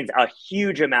 which means a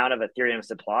huge amount of Ethereum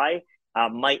supply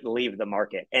might leave the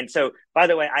market. And so, by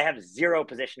the way, I have zero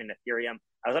position in Ethereum.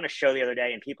 I was on a show the other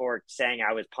day and people were saying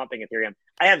I was pumping Ethereum.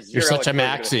 I have zero. You're such a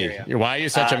maxi. Why are you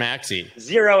such a maxi?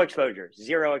 Zero exposure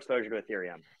to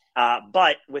Ethereum.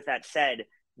 But with that said,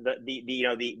 the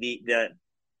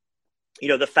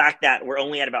fact that we're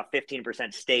only at about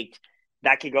 15% staked,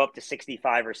 that could go up to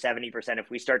 65 or 70% if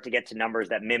we start to get to numbers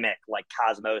that mimic like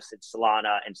Cosmos and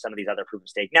Solana and some of these other proof of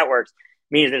stake networks.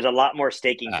 Means there's a lot more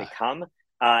staking to come.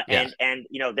 And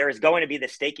there is going to be the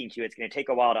staking queue. It's going to take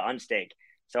a while to unstake.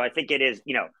 So I think it is,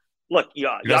 look, you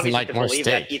obviously have to believe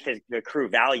that ETH is the accrue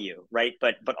value, right?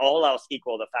 But all else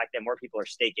equal, the fact that more people are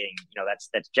staking,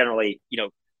 that's generally,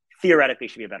 theoretically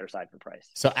should be a better side for price.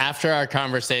 So after our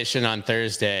conversation on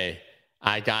Thursday,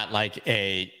 I got like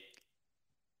a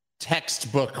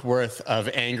textbook worth of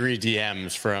angry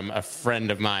DMs from a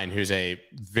friend of mine who's a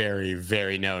very,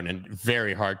 very known and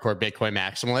very hardcore Bitcoin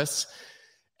maximalist.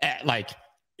 Like,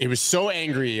 it was so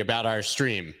angry about our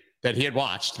stream that he had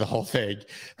watched the whole thing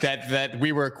that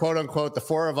we were, quote unquote, the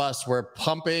four of us were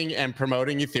pumping and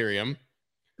promoting Ethereum,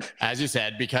 as you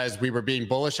said, because we were being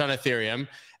bullish on Ethereum.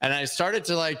 And I started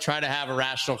to like try to have a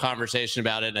rational conversation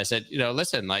about it. And I said,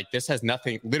 listen, like, this has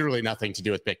literally nothing to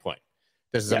do with Bitcoin.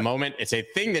 This is a moment. It's a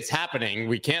thing that's happening.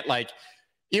 We can't, like,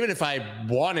 even if I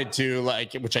wanted to,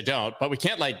 like, which I don't, but we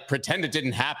can't like pretend it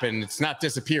didn't happen. It's not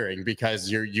disappearing because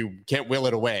you can't will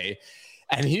it away.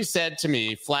 And he said to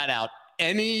me flat out,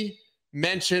 any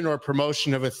mention or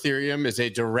promotion of Ethereum is a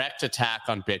direct attack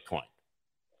on Bitcoin.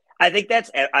 I think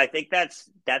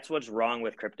that's what's wrong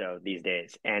with crypto these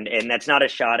days, and that's not a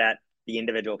shot at the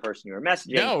individual person you were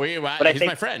messaging. No, he's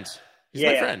my friend. He's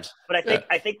my friend. But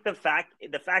I think the fact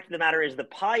of the matter is the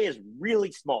pie is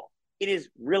really small. It is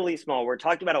really small. We're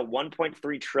talking about a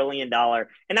 $1.3 trillion,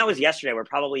 and that was yesterday. We're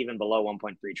probably even below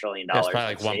 $1.3 trillion. That's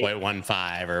probably like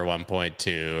 1.15 or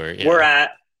 1.2 or we're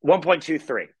at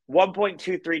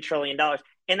 1.23 trillion dollars.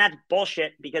 And that's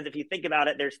bullshit, because if you think about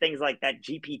it, there's things like that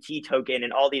GPT token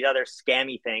and all these other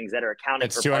scammy things that are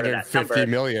accounted for part of that number.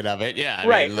 250 million of it. Yeah.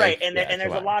 Right. And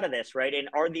there's a lot of this, right? And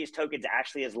are these tokens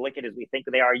actually as liquid as we think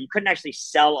they are? You couldn't actually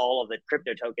sell all of the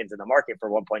crypto tokens in the market for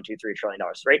 $1.23 trillion,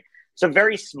 right? So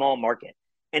very small market.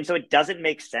 And so it doesn't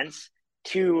make sense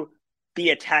to be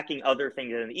attacking other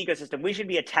things in the ecosystem. We should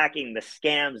be attacking the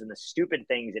scams and the stupid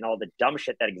things and all the dumb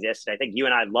shit that exists. And I think you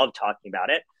and I love talking about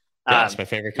it. Yeah, it's my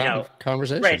favorite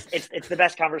conversation. Right. It's the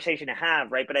best conversation to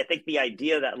have, right? But I think the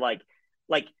idea that like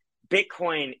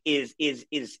Bitcoin is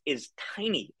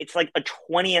tiny. It's like a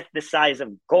 20th the size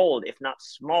of gold, if not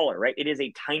smaller, right? It is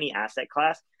a tiny asset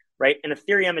class, right? And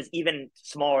Ethereum is even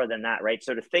smaller than that, right?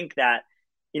 So to think that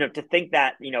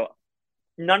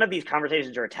none of these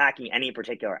conversations are attacking any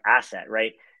particular asset,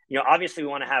 right? Obviously we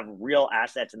want to have real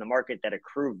assets in the market that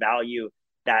accrue value,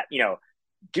 that,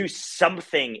 do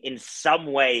something in some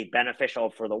way beneficial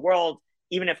for the world,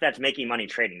 even if that's making money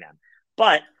trading them.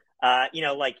 But, but we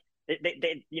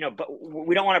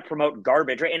don't want to promote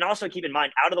garbage, right? And also keep in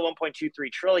mind, out of the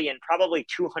 1.23 trillion, probably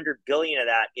 200 billion of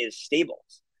that is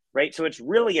stables, right? So it's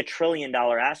really $1 trillion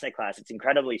asset class. It's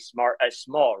incredibly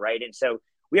small, right? And so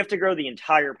we have to grow the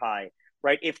entire pie,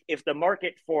 right? If the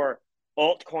market for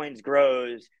altcoins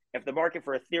grows, if the market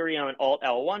for Ethereum and alt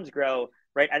L1s grow,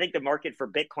 right, I think the market for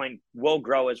Bitcoin will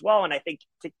grow as well. And I think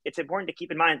it's important to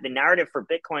keep in mind the narrative for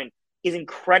Bitcoin is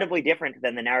incredibly different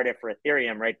than the narrative for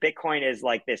Ethereum, right? Bitcoin is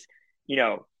like this,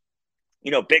 Bitcoin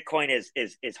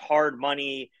is hard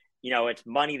money, it's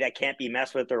money that can't be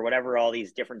messed with, or whatever all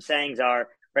these different sayings are.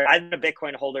 Right? I've been a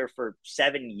Bitcoin holder for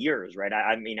 7 years, right?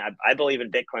 I believe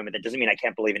in Bitcoin, but that doesn't mean I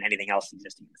can't believe in anything else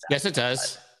existing in this. Yes, it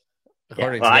does.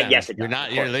 Yes, it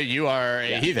does. You are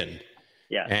a heathen.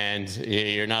 Yeah. And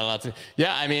you're not allowed to.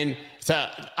 Yeah. I mean, so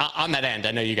on that end,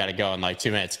 I know you got to go in like 2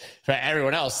 minutes. For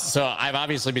everyone else, so I've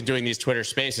obviously been doing these Twitter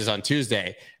spaces on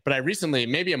Tuesday, but I recently,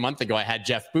 maybe a month ago, I had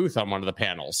Jeff Booth on one of the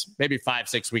panels, maybe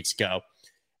 5-6 weeks ago.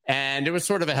 And it was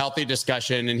sort of a healthy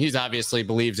discussion. And he's obviously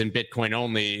believes in Bitcoin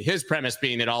only. His premise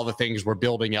being that all the things we're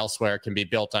building elsewhere can be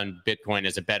built on Bitcoin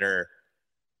as a better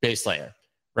base layer.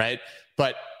 Right.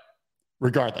 But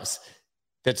regardless,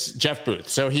 that's Jeff Booth.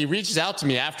 So he reaches out to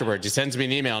me afterwards. He sends me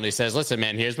an email and he says, listen,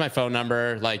 man, here's my phone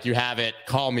number. Like, you have it.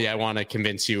 Call me. I want to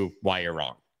convince you why you're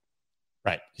wrong.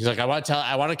 Right. He's like, I want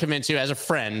to convince you as a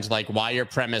friend, like, why your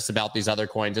premise about these other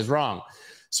coins is wrong.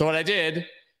 So what I did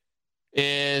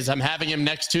is I'm having him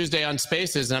next Tuesday on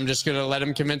Spaces, and I'm just going to let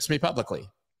him convince me publicly.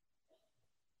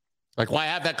 Like, why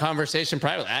have that conversation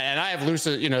privately? And I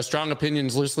have strong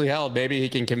opinions loosely held. Maybe he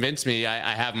can convince me.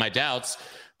 I have my doubts.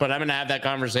 But I'm going to have that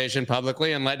conversation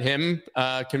publicly and let him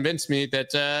convince me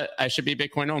that I should be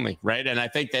Bitcoin only, right? And I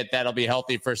think that that'll be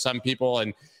healthy for some people.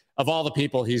 And of all the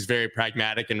people, he's very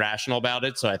pragmatic and rational about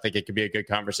it. So I think it could be a good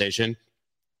conversation.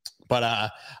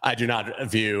 But I do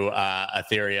not view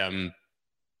Ethereum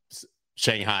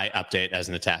Shanghai update as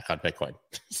an attack on Bitcoin.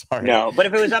 Sorry. No, but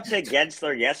if it was up to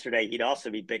Gensler yesterday, he'd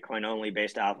also be Bitcoin only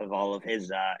based off of all of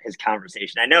his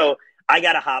conversation. I know I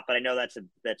got to hop, but I know that's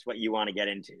what you want to get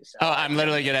into. So. Oh, I'm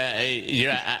literally going to,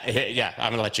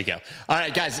 I'm going to let you go. All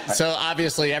right, guys. All right. So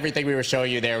obviously everything we were showing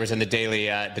you there was in the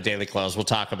daily close. We'll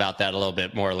talk about that a little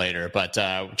bit more later. But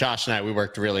Josh and I, we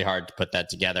worked really hard to put that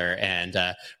together, and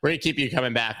we're going to keep you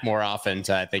coming back more often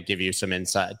to, I think, give us some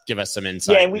insight.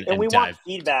 Yeah, and we want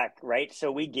feedback, right?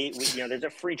 So there's a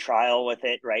free trial with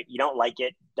it, right? You don't like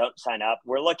it, don't sign up.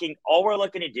 All we're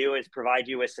looking to do is provide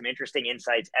you with some interesting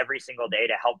insights every single day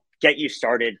to help get you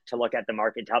started to look at the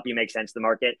market, to help you make sense of the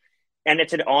market. and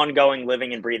it's an ongoing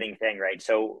living and breathing thing, right?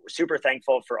 So super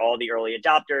thankful for all the early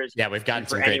adopters. Yeah, we've gotten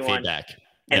some great feedback.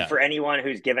 And for anyone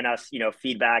who's given us,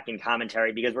 feedback and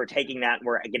commentary, because we're taking that,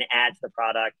 we're going to add to the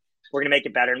product. We're going to make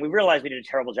it better. And we realized we did a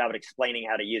terrible job at explaining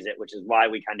how to use it, which is why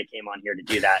we kind of came on here to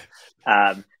do that.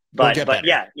 But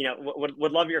yeah,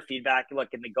 would love your feedback. Look,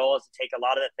 and the goal is to take a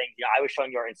lot of the things, I was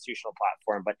showing you our institutional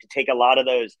platform, but to take a lot of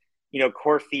those,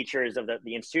 core features of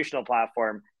the institutional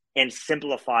platform and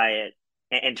simplify it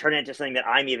and turn it into something that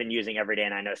I'm even using every day.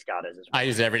 And I know Scott is as well. I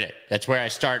use it every day. That's where I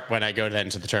start when I go then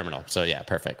to the terminal. So yeah,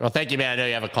 perfect. Well, thank you, man. I know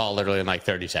you have a call literally in like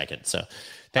 30 seconds. So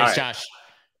thanks, right, Josh.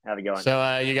 Have a good one.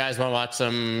 So you guys want to watch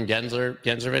some Gensler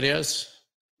videos?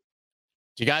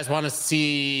 Do you guys want to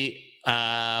see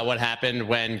what happened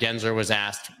when Gensler was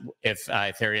asked if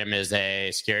Ethereum is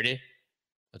a security?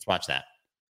 Let's watch that.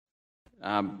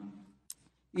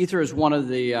 Ether is one of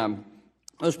the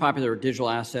most popular digital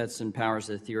assets and powers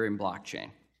the Ethereum blockchain.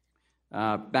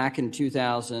 Back in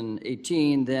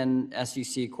 2018, then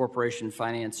SEC Corporation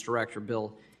Finance Director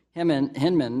Bill Hinman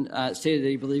stated that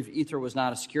he believed Ether was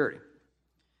not a security.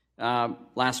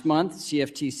 Last month,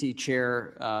 CFTC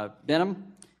Chair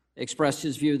Benham expressed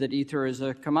his view that Ether is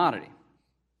a commodity.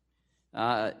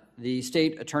 The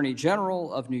State Attorney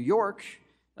General of New York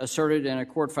asserted in a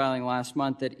court filing last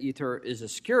month that Ether is a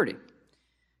security.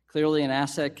 Clearly, an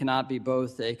asset cannot be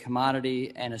both a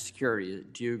commodity and a security.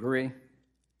 Do you agree?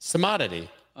 Commodity.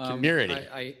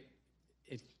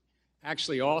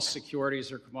 Actually, all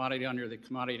securities are commodity under the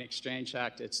Commodity and Exchange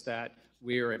Act. It's that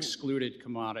we are excluded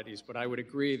commodities. But I would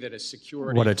agree that a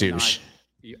security cannot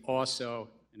be also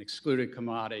an excluded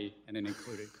commodity and an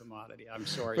included commodity. I'm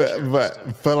sorry.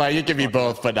 But like you can be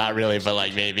both, but not really. But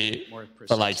like maybe.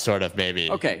 But like sort of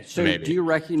maybe. Okay. So maybe. Do you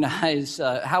recognize?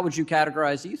 How would you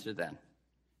categorize Ether then?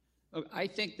 I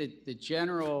think that the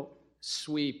general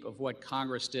sweep of what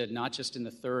Congress did, not just in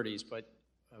the 30s, but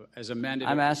as amended.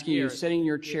 I'm asking you, sitting in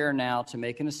your chair now, to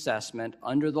make an assessment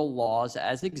under the laws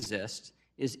as exist.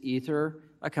 Is Ether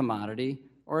a commodity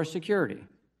or a security?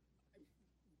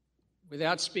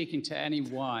 Without speaking to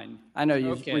anyone. I know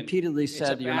you've repeatedly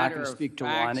said you're not going to speak to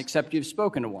one, except you've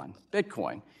spoken to one,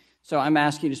 Bitcoin. So I'm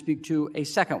asking you to speak to a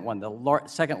second one, the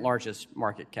second largest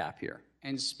market cap here.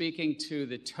 And speaking to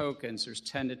the tokens, there's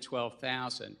 10 to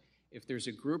 12,000. If there's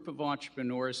a group of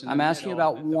entrepreneurs in the asking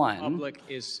about one. The public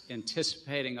is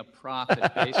anticipating a profit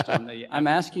based on the... I'm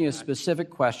asking you a specific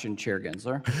question, Chair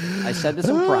Gensler. I said this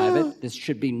in private. This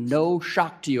should be no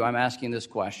shock to you. I'm asking this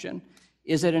question.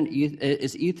 Is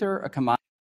Ether a commodity?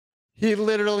 He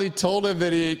literally told him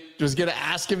that he was going to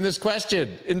ask him this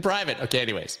question in private. Okay,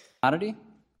 anyways. Commodity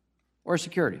or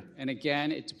security? And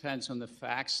again, it depends on the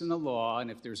facts and the law, and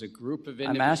if there's a group of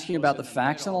individuals... I'm asking you about the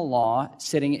facts and the law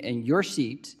sitting in your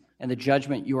seat and the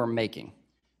judgment you are making.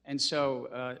 And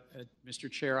so, Mr.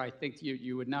 Chair, I think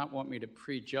you would not want me to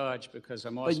prejudge because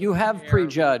I'm also... But you have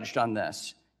prejudged on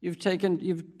this. You've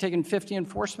taken 50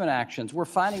 enforcement actions. We're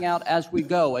finding out as we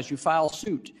go, as you file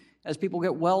suit, as people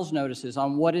get Wells notices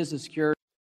on what is a security.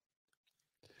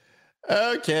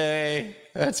 Okay,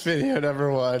 that's video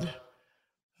number one.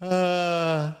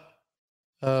 Oh,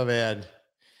 man.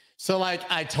 So, like,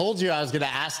 I told you I was going to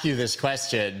ask you this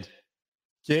question,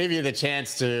 gave you the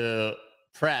chance to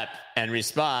prep and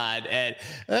respond. And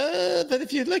but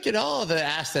if you look at all the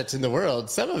assets in the world,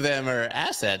 some of them are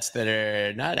assets that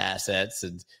are not assets.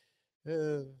 And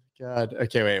oh, God.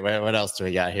 Okay, wait, what else do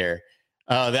we got here?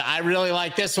 Oh, I really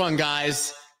like this one,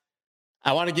 guys.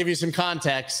 I want to give you some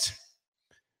context.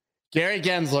 Gary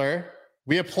Gensler,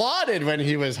 we applauded when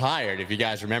he was hired, if you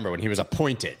guys remember, when he was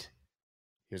appointed.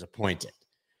 When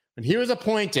he was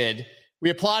appointed, we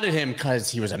applauded him because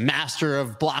he was a master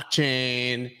of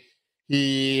blockchain.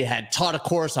 He had taught a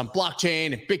course on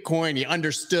blockchain and Bitcoin. He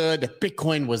understood that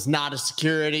Bitcoin was not a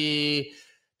security.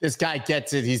 This guy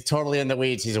gets it. He's totally in the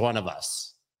weeds. He's one of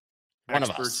us.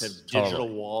 Experts have digital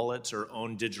wallets or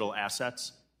own digital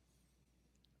assets?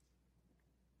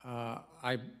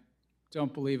 I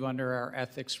don't believe under our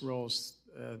ethics rules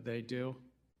they do.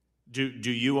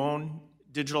 Do you own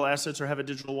digital assets or have a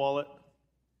digital wallet?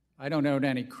 I don't own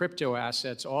any crypto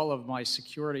assets. All of my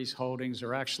securities holdings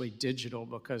are actually digital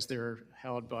because they're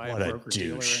held by a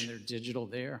broker-dealer and they're digital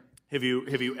there. Have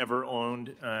you ever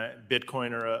owned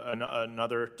Bitcoin or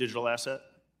another digital asset?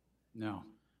 No.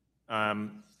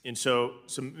 And so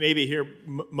maybe here,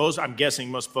 I'm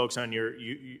guessing most folks on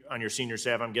your senior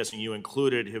staff, I'm guessing you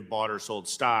included, have bought or sold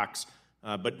stocks,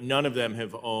 but none of them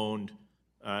have owned,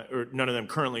 or none of them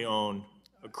currently own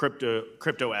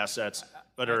crypto assets,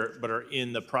 but are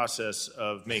in the process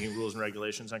of making rules and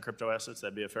regulations on crypto assets.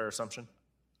 That'd be a fair assumption.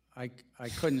 I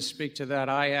couldn't speak to that.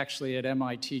 I actually at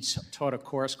MIT taught a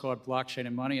course called Blockchain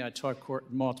and Money. I taught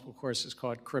multiple courses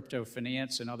called Crypto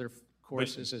Finance and other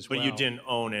courses as well. But you didn't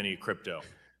own any crypto.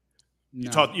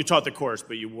 No. You taught the course,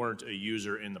 but you weren't a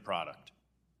user in the product.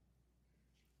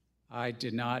 I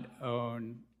did not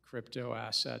own crypto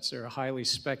assets. They're a highly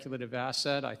speculative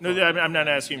asset. I'm not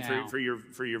asking for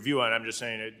your view on it. I'm just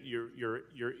saying that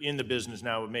you're in the business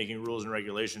now of making rules and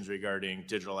regulations regarding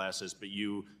digital assets, but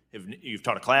you've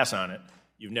taught a class on it.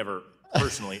 You've never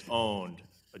personally owned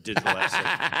a digital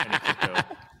asset, any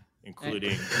crypto,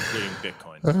 including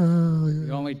Bitcoin.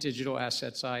 The only digital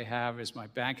assets I have is my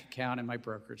bank account and my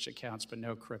brokerage accounts, but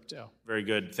no crypto. Very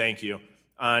good. Thank you.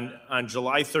 On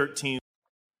July 13th.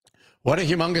 What a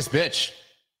humongous bitch.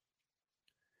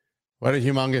 What a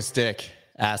humongous dick,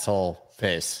 asshole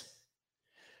face.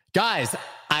 Guys,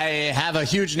 I have a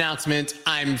huge announcement.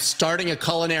 I'm starting a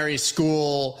culinary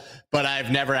school, but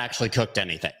I've never actually cooked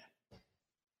anything.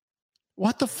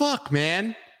 What the fuck,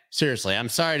 man? Seriously, I'm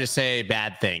sorry to say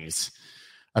bad things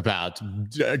about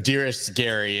dearest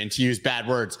Gary and to use bad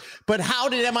words, but how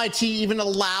did MIT even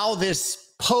allow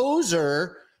this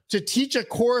poser to teach a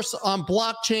course on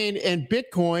blockchain and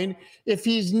Bitcoin if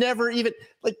he's never even,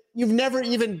 like, you've never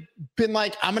even been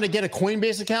like, I'm going to get a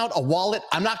Coinbase account, a wallet.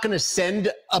 I'm not going to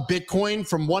send a Bitcoin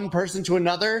from one person to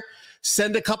another,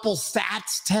 send a couple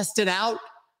sats, test it out.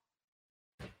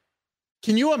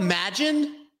 Can you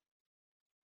imagine?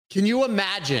 Can you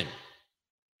imagine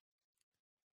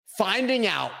finding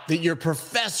out that your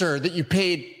professor that you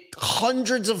paid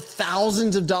hundreds of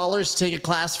thousands of dollars to take a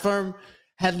class from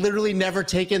had literally never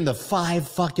taken the 5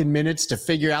 fucking minutes to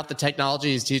figure out the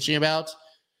technology he's teaching about?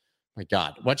 My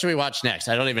God, what should we watch next?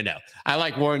 I don't even know. I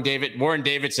like Warren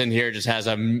Davidson here just has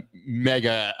a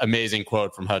mega amazing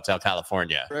quote from Hotel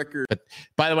California. Record. But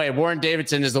by the way, Warren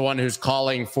Davidson is the one who's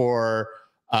calling for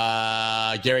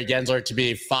Gary Gensler to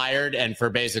be fired and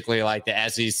for basically like the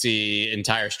SEC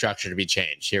entire structure to be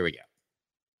changed. Here we go.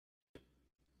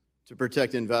 To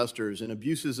protect investors and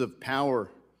abuses of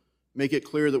power make it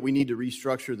clear that we need to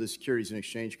restructure the Securities and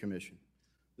Exchange Commission.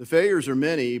 The failures are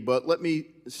many, but let me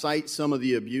cite some of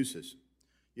the abuses.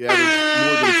 You average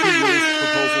more than 2 release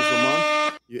proposals a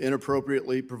month.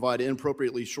 You provide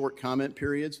inappropriately short comment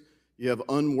periods. You have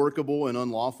unworkable and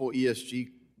unlawful ESG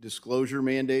disclosure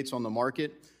mandates on the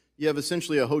market. You have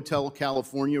essentially a Hotel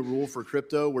California rule for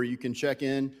crypto where you can check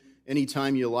in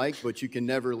anytime you like, but you can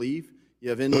never leave. You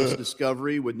have endless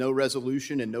discovery with no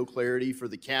resolution and no clarity for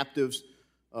the captives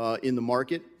in the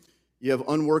market. You have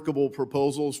unworkable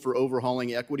proposals for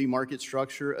overhauling equity market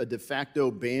structure, a de facto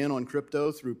ban on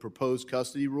crypto through proposed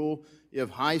custody rule. You have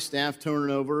high staff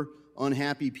turnover,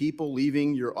 unhappy people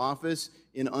leaving your office,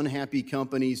 and unhappy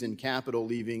companies and capital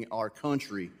leaving our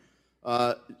country.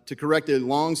 To correct a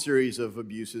long series of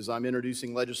abuses, I'm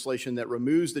introducing legislation that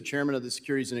removes the chairman of the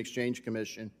Securities and Exchange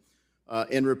Commission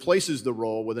and replaces the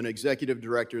role with an executive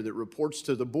director that reports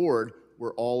to the board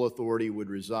where all authority would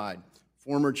reside.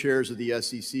 Former chairs of the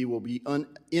SEC will be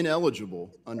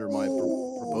ineligible under my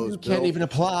proposed bill. Can't even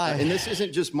apply. And this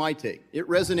isn't just my take. It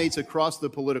resonates across the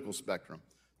political spectrum.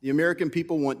 The American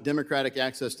people want democratic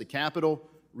access to capital,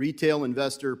 retail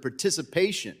investor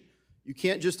participation. You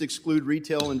can't just exclude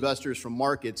retail investors from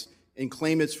markets and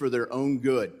claim it's for their own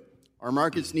good. Our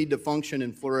markets need to function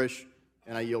and flourish,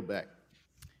 and I yield back.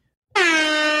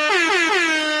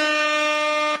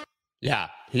 Yeah,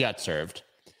 he got served.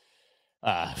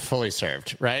 Fully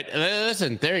served, right?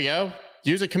 Listen, there you go.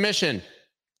 Use a commission.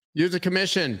 Use a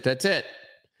commission. That's it.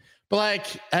 But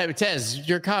like Tez,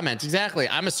 your comments, exactly.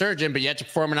 I'm a surgeon, but yet to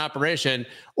perform an operation.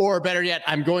 Or better yet,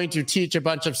 I'm going to teach a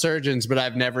bunch of surgeons, but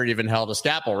I've never even held a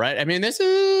scalpel, right? I mean, this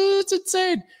is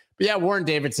insane. But yeah, Warren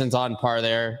Davidson's on par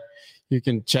there. You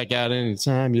can check out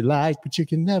anytime you like, but you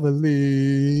can never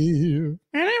leave.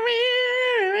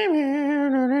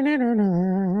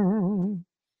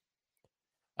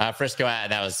 Frisco,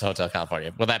 that was Hotel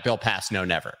California. Will that bill pass? No,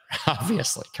 never.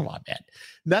 Obviously. Come on, man.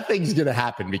 Nothing's going to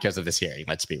happen because of this hearing.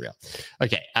 Let's be real.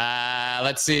 Okay.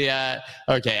 Let's see.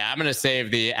 Okay. I'm going to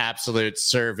save the absolute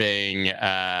serving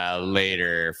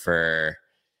later for,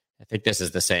 I think this is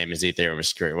the same as Ethereum was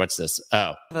screwed. What's this?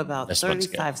 Oh. About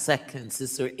 35 seconds.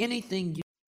 Is there anything you...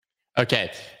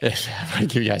 Okay, I'm going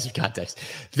to give you guys some context.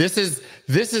 This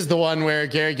is the one where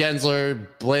Gary Gensler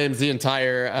blames the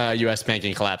entire U.S.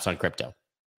 banking collapse on crypto.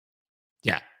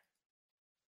 Yeah.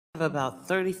 About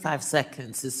 35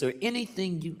 seconds. Is there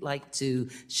anything you'd like to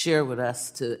share with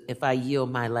us if I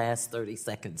yield my last 30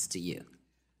 seconds to you?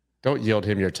 Don't yield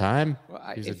him your time. Well,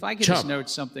 if I could just note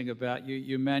something about you.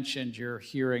 You mentioned your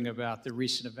hearing about the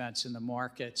recent events in the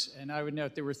markets, and I would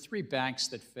note there were 3 banks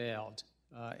that failed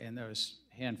in those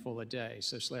handful of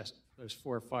days, those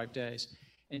 4 or 5 days.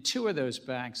 And 2 of those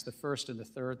banks, the first and the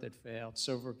third that failed,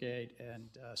 Silvergate and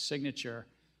Signature,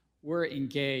 were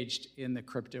engaged in the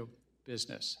crypto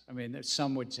business. I mean,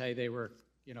 some would say they were,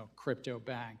 crypto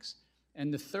banks.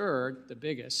 And the third, the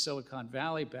biggest, Silicon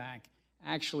Valley Bank,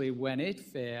 actually, when it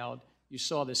failed, you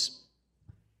saw this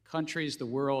country's, the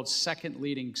world's second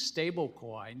leading stable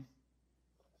coin,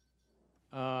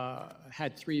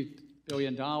 had $3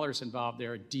 billion involved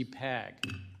there, DPEG.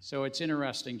 So it's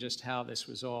interesting just how this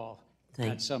was all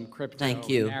had some crypto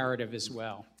narrative as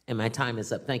well. And my time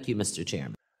is up. Thank you, Mr.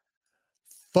 Chairman.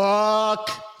 Fuck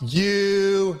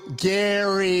you,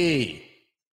 Gary.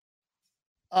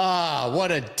 Ah,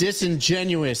 what a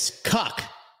disingenuous cuck.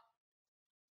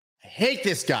 I hate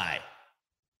this guy.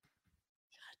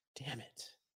 God damn it.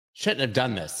 Shouldn't have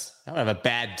done this. I would have a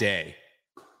bad day.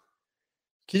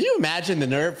 Can you imagine the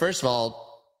nerve? First of all,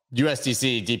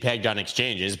 USDC depegged on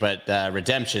exchanges, but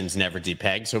redemptions never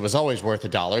depegged, so it was always worth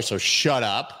 $1, so shut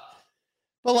up.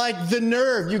 But like the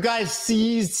nerve, you guys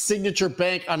seized Signature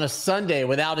Bank on a Sunday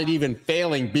without it even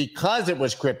failing because it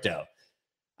was crypto.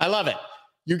 I love it.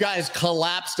 You guys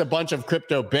collapsed a bunch of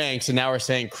crypto banks, and now we're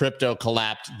saying crypto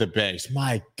collapsed the banks.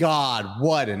 My God,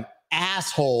 what an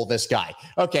asshole this guy.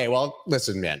 Okay, well,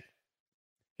 listen, man.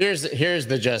 Here's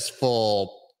the just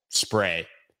full spray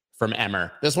from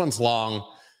Emmer. This one's long,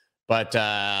 but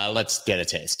let's get a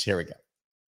taste. Here we go.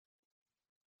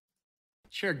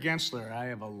 Chair Gensler, I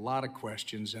have a lot of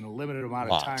questions and a limited amount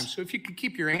of time. So if you could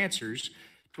keep your answers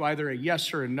to either a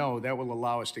yes or a no, that will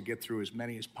allow us to get through as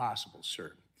many as possible,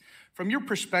 sir. From your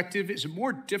perspective, is it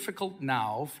more difficult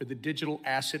now for the digital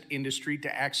asset industry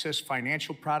to access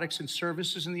financial products and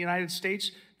services in the United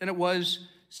States than it was,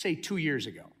 say, 2 years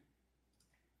ago?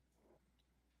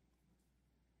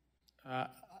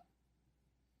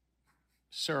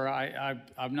 Sir,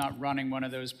 I'm not running one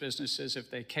of those businesses.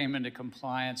 If they came into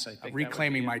compliance, I think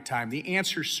reclaiming my time. The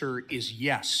answer, sir, is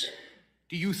yes.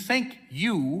 Do you think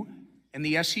you and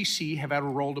the SEC have had a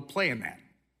role to play in that?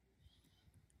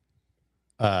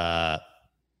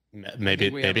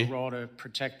 Maybe. We have a role to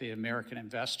protect the American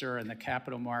investor and the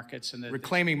capital markets. And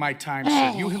reclaiming my time,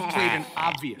 sir. You have played an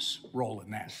obvious role in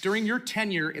that. During your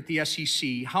tenure at the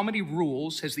SEC, how many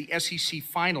rules has the SEC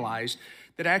finalized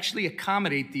that actually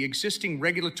accommodate the existing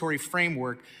regulatory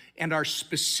framework and are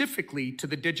specifically to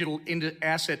the digital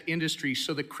asset industry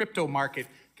so the crypto market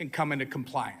can come into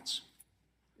compliance?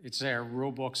 It's our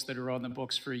rule books that are on the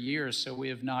books for years, so we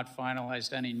have not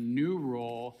finalized any new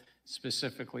rule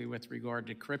specifically with regard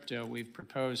to crypto. We've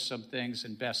proposed some things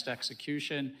in best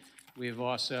execution. We've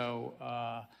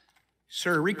also...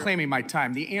 Sir, reclaiming my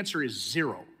time, the answer is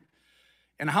 0.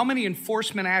 And how many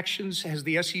enforcement actions has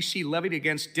the SEC levied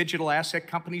against digital asset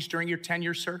companies during your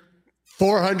tenure, sir?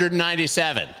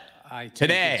 497. I think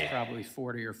today. It's probably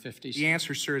 40 or 50. The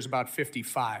answer, sir, is about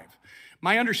 55.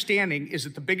 My understanding is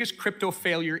that the biggest crypto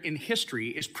failure in history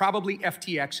is probably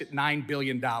FTX at $9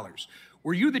 billion.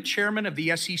 Were you the chairman of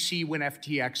the SEC when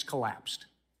FTX collapsed?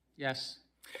 Yes.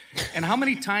 And how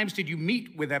many times did you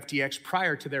meet with FTX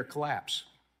prior to their collapse?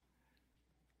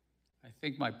 I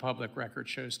think my public record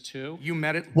shows 2. You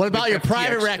met it. What about your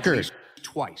private record?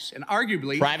 Twice. And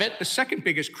arguably, the second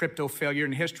biggest crypto failure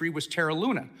in history was Terra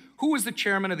Luna. Who was the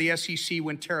chairman of the SEC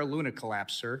when Terra Luna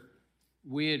collapsed, sir?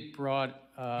 We had brought...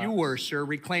 You were, sir.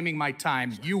 Reclaiming my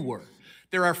time. You were.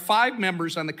 There are 5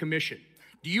 members on the commission.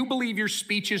 Do you believe your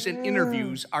speeches and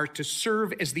interviews are to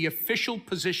serve as the official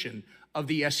position of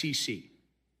the SEC?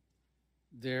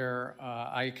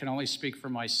 I can only speak for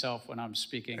myself when I'm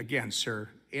speaking. Again, sir,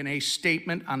 in a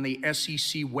statement on the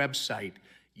SEC website,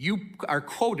 you are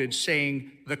quoted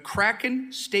saying, the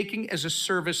Kraken staking as a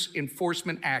service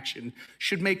enforcement action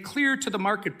should make clear to the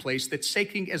marketplace that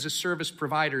staking as a service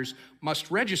providers must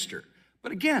register.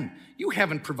 But again, you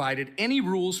haven't provided any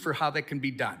rules for how that can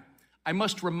be done. I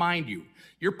must remind you,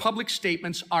 your public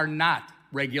statements are not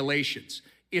regulations.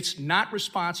 It's not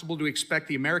responsible to expect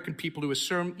the American people to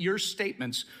assume your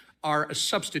statements are a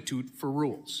substitute for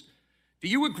rules. Do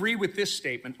you agree with this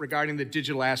statement regarding the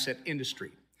digital asset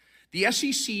industry? The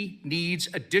SEC needs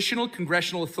additional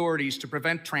congressional authorities to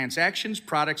prevent transactions,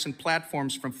 products, and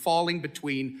platforms from falling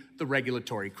between the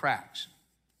regulatory cracks.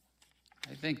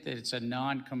 I think that it's a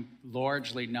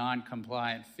largely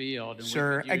non-compliant field. And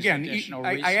sir, again,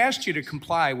 I asked you to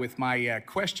comply with my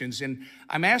questions, and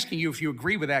I'm asking you if you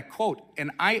agree with that quote.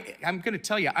 And I'm going to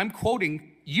tell you, I'm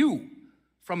quoting you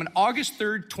from an August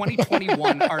 3rd,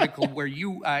 2021 article where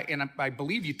you, and I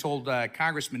believe you told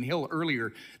Congressman Hill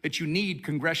earlier that you need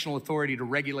congressional authority to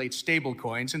regulate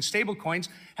stablecoins, and stablecoins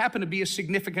happen to be a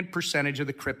significant percentage of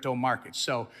the crypto market.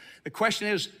 So the question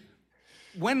is,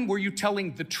 when were you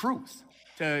telling the truth?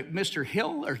 to Mr.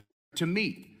 Hill or to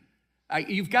me?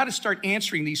 You've got to start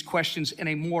answering these questions in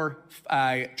a more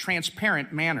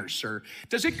transparent manner, sir.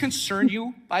 Does it concern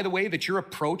you, by the way, that your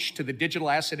approach to the digital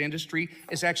asset industry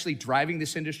is actually driving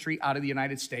this industry out of the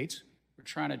United States? We're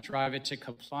trying to drive it to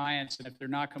compliance, and if they're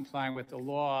not complying with the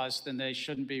laws, then they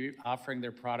shouldn't be offering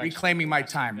their products. Reclaiming my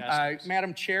time.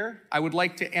 Madam Chair, I would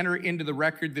like to enter into the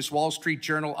record this Wall Street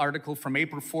Journal article from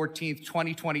April 14th,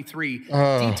 2023,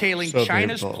 detailing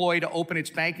China's ploy to open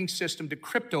its banking system to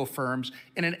crypto firms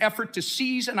in an effort to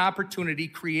seize an opportunity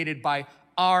created by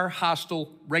our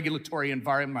hostile regulatory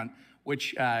environment,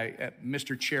 which,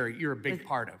 Mr. Chair, you're a big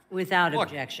part of. Without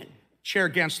objection.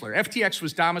 Chair Gensler, FTX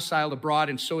was domiciled abroad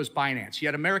and so is Binance,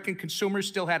 yet American consumers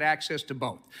still had access to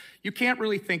both. You can't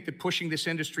really think that pushing this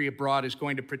industry abroad is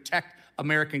going to protect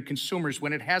American consumers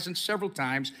when it hasn't several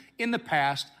times in the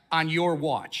past on your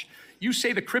watch. You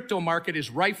say the crypto market is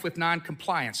rife with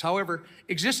non-compliance. However,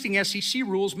 existing SEC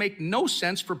rules make no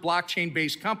sense for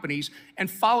blockchain-based companies, and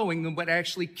following them would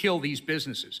actually kill these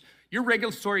businesses. Your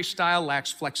regulatory style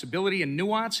lacks flexibility and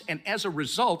nuance, and as a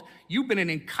result, you've been an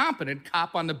incompetent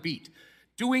cop on the beat,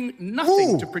 doing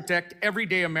nothing to protect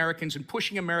everyday Americans and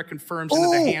pushing American firms into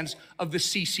the hands of the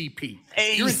CCP.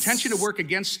 Your intention to work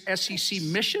against SEC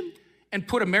mission and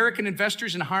put American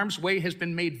investors in harm's way has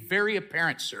been made very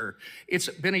apparent, sir. It's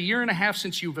been a year and a half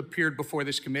since you've appeared before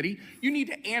this committee. You need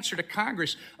to answer to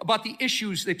Congress about the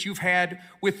issues that you've had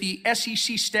with the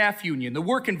SEC staff union, the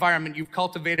work environment you've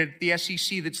cultivated at the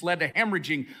SEC that's led to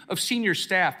hemorrhaging of senior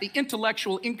staff, the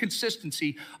intellectual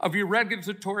inconsistency of your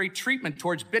regulatory treatment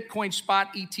towards Bitcoin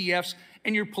spot ETFs,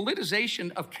 and your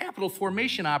politicization of capital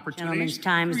formation opportunities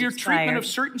through your treatment of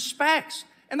certain SPACs.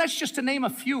 And that's just to name a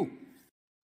few.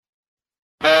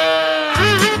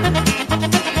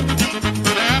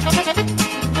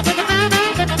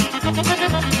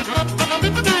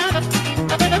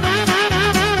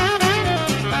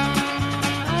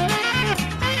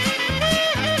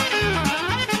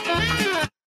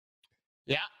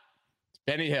 Yeah,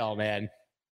 Benny Hill, man.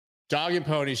 Dog and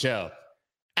pony show.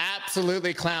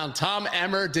 Absolutely clown. Tom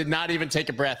Emmer did not even take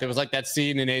a breath. It was like that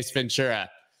scene in Ace Ventura.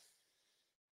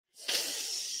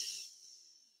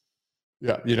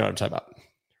 Yeah, you know what I'm talking about.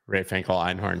 Ray Finkel,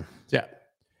 Einhorn. Yeah.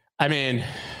 I mean,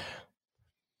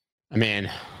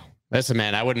 listen,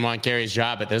 man, I wouldn't want Gary's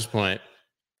job at this point.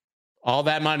 All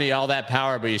that money, all that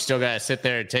power, but you still got to sit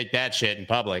there and take that shit in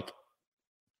public.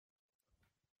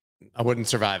 I wouldn't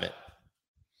survive it.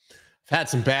 I've had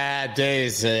some bad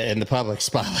days in the public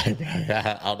spotlight.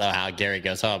 I don't know how Gary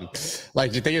goes home.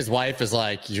 Like, do you think his wife is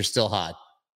like, you're still hot?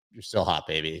 You're still hot,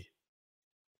 baby.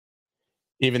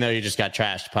 Even though you just got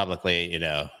trashed publicly, you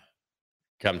know,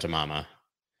 come to mama.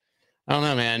 I don't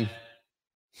know, man.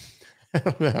 I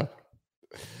don't know.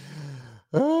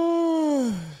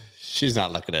 Oh, she's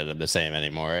not looking at him the same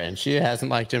anymore, and she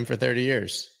hasn't liked him for 30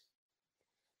 years.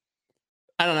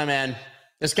 I don't know, man.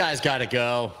 This guy's got to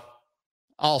go.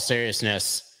 All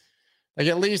seriousness. Like,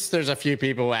 at least there's a few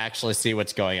people who actually see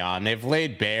what's going on. They've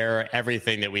laid bare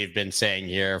everything that we've been saying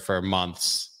here for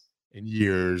months and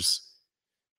years.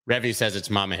 Revy says it's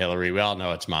Mama Hillary. We all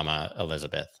know it's Mama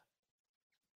Elizabeth.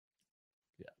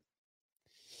 Yeah.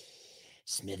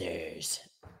 Smithers.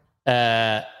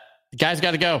 The guy's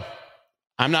got to go.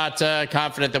 I'm not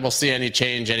confident that we'll see any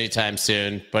change anytime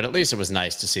soon, but at least it was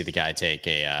nice to see the guy take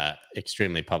a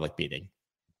extremely public beating,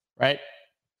 right?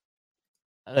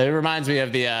 It reminds me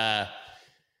of the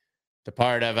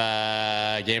part of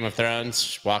Game of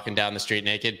Thrones, walking down the street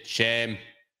naked. Shame.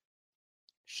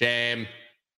 Shame.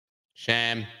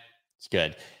 Shame. It's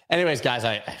good. Anyways, guys,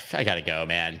 I got to go,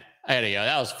 man. I got to go.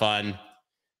 That was fun.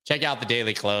 Check out the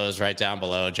Daily Close right down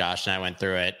below. Josh and I went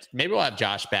through it. Maybe we'll have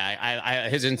Josh back.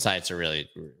 His insights are really,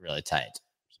 really tight.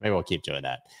 So maybe we'll keep doing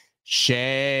that.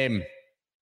 Shame.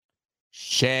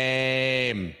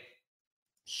 Shame.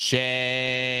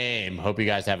 Shame. Hope you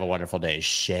guys have a wonderful day.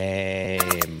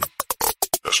 Shame.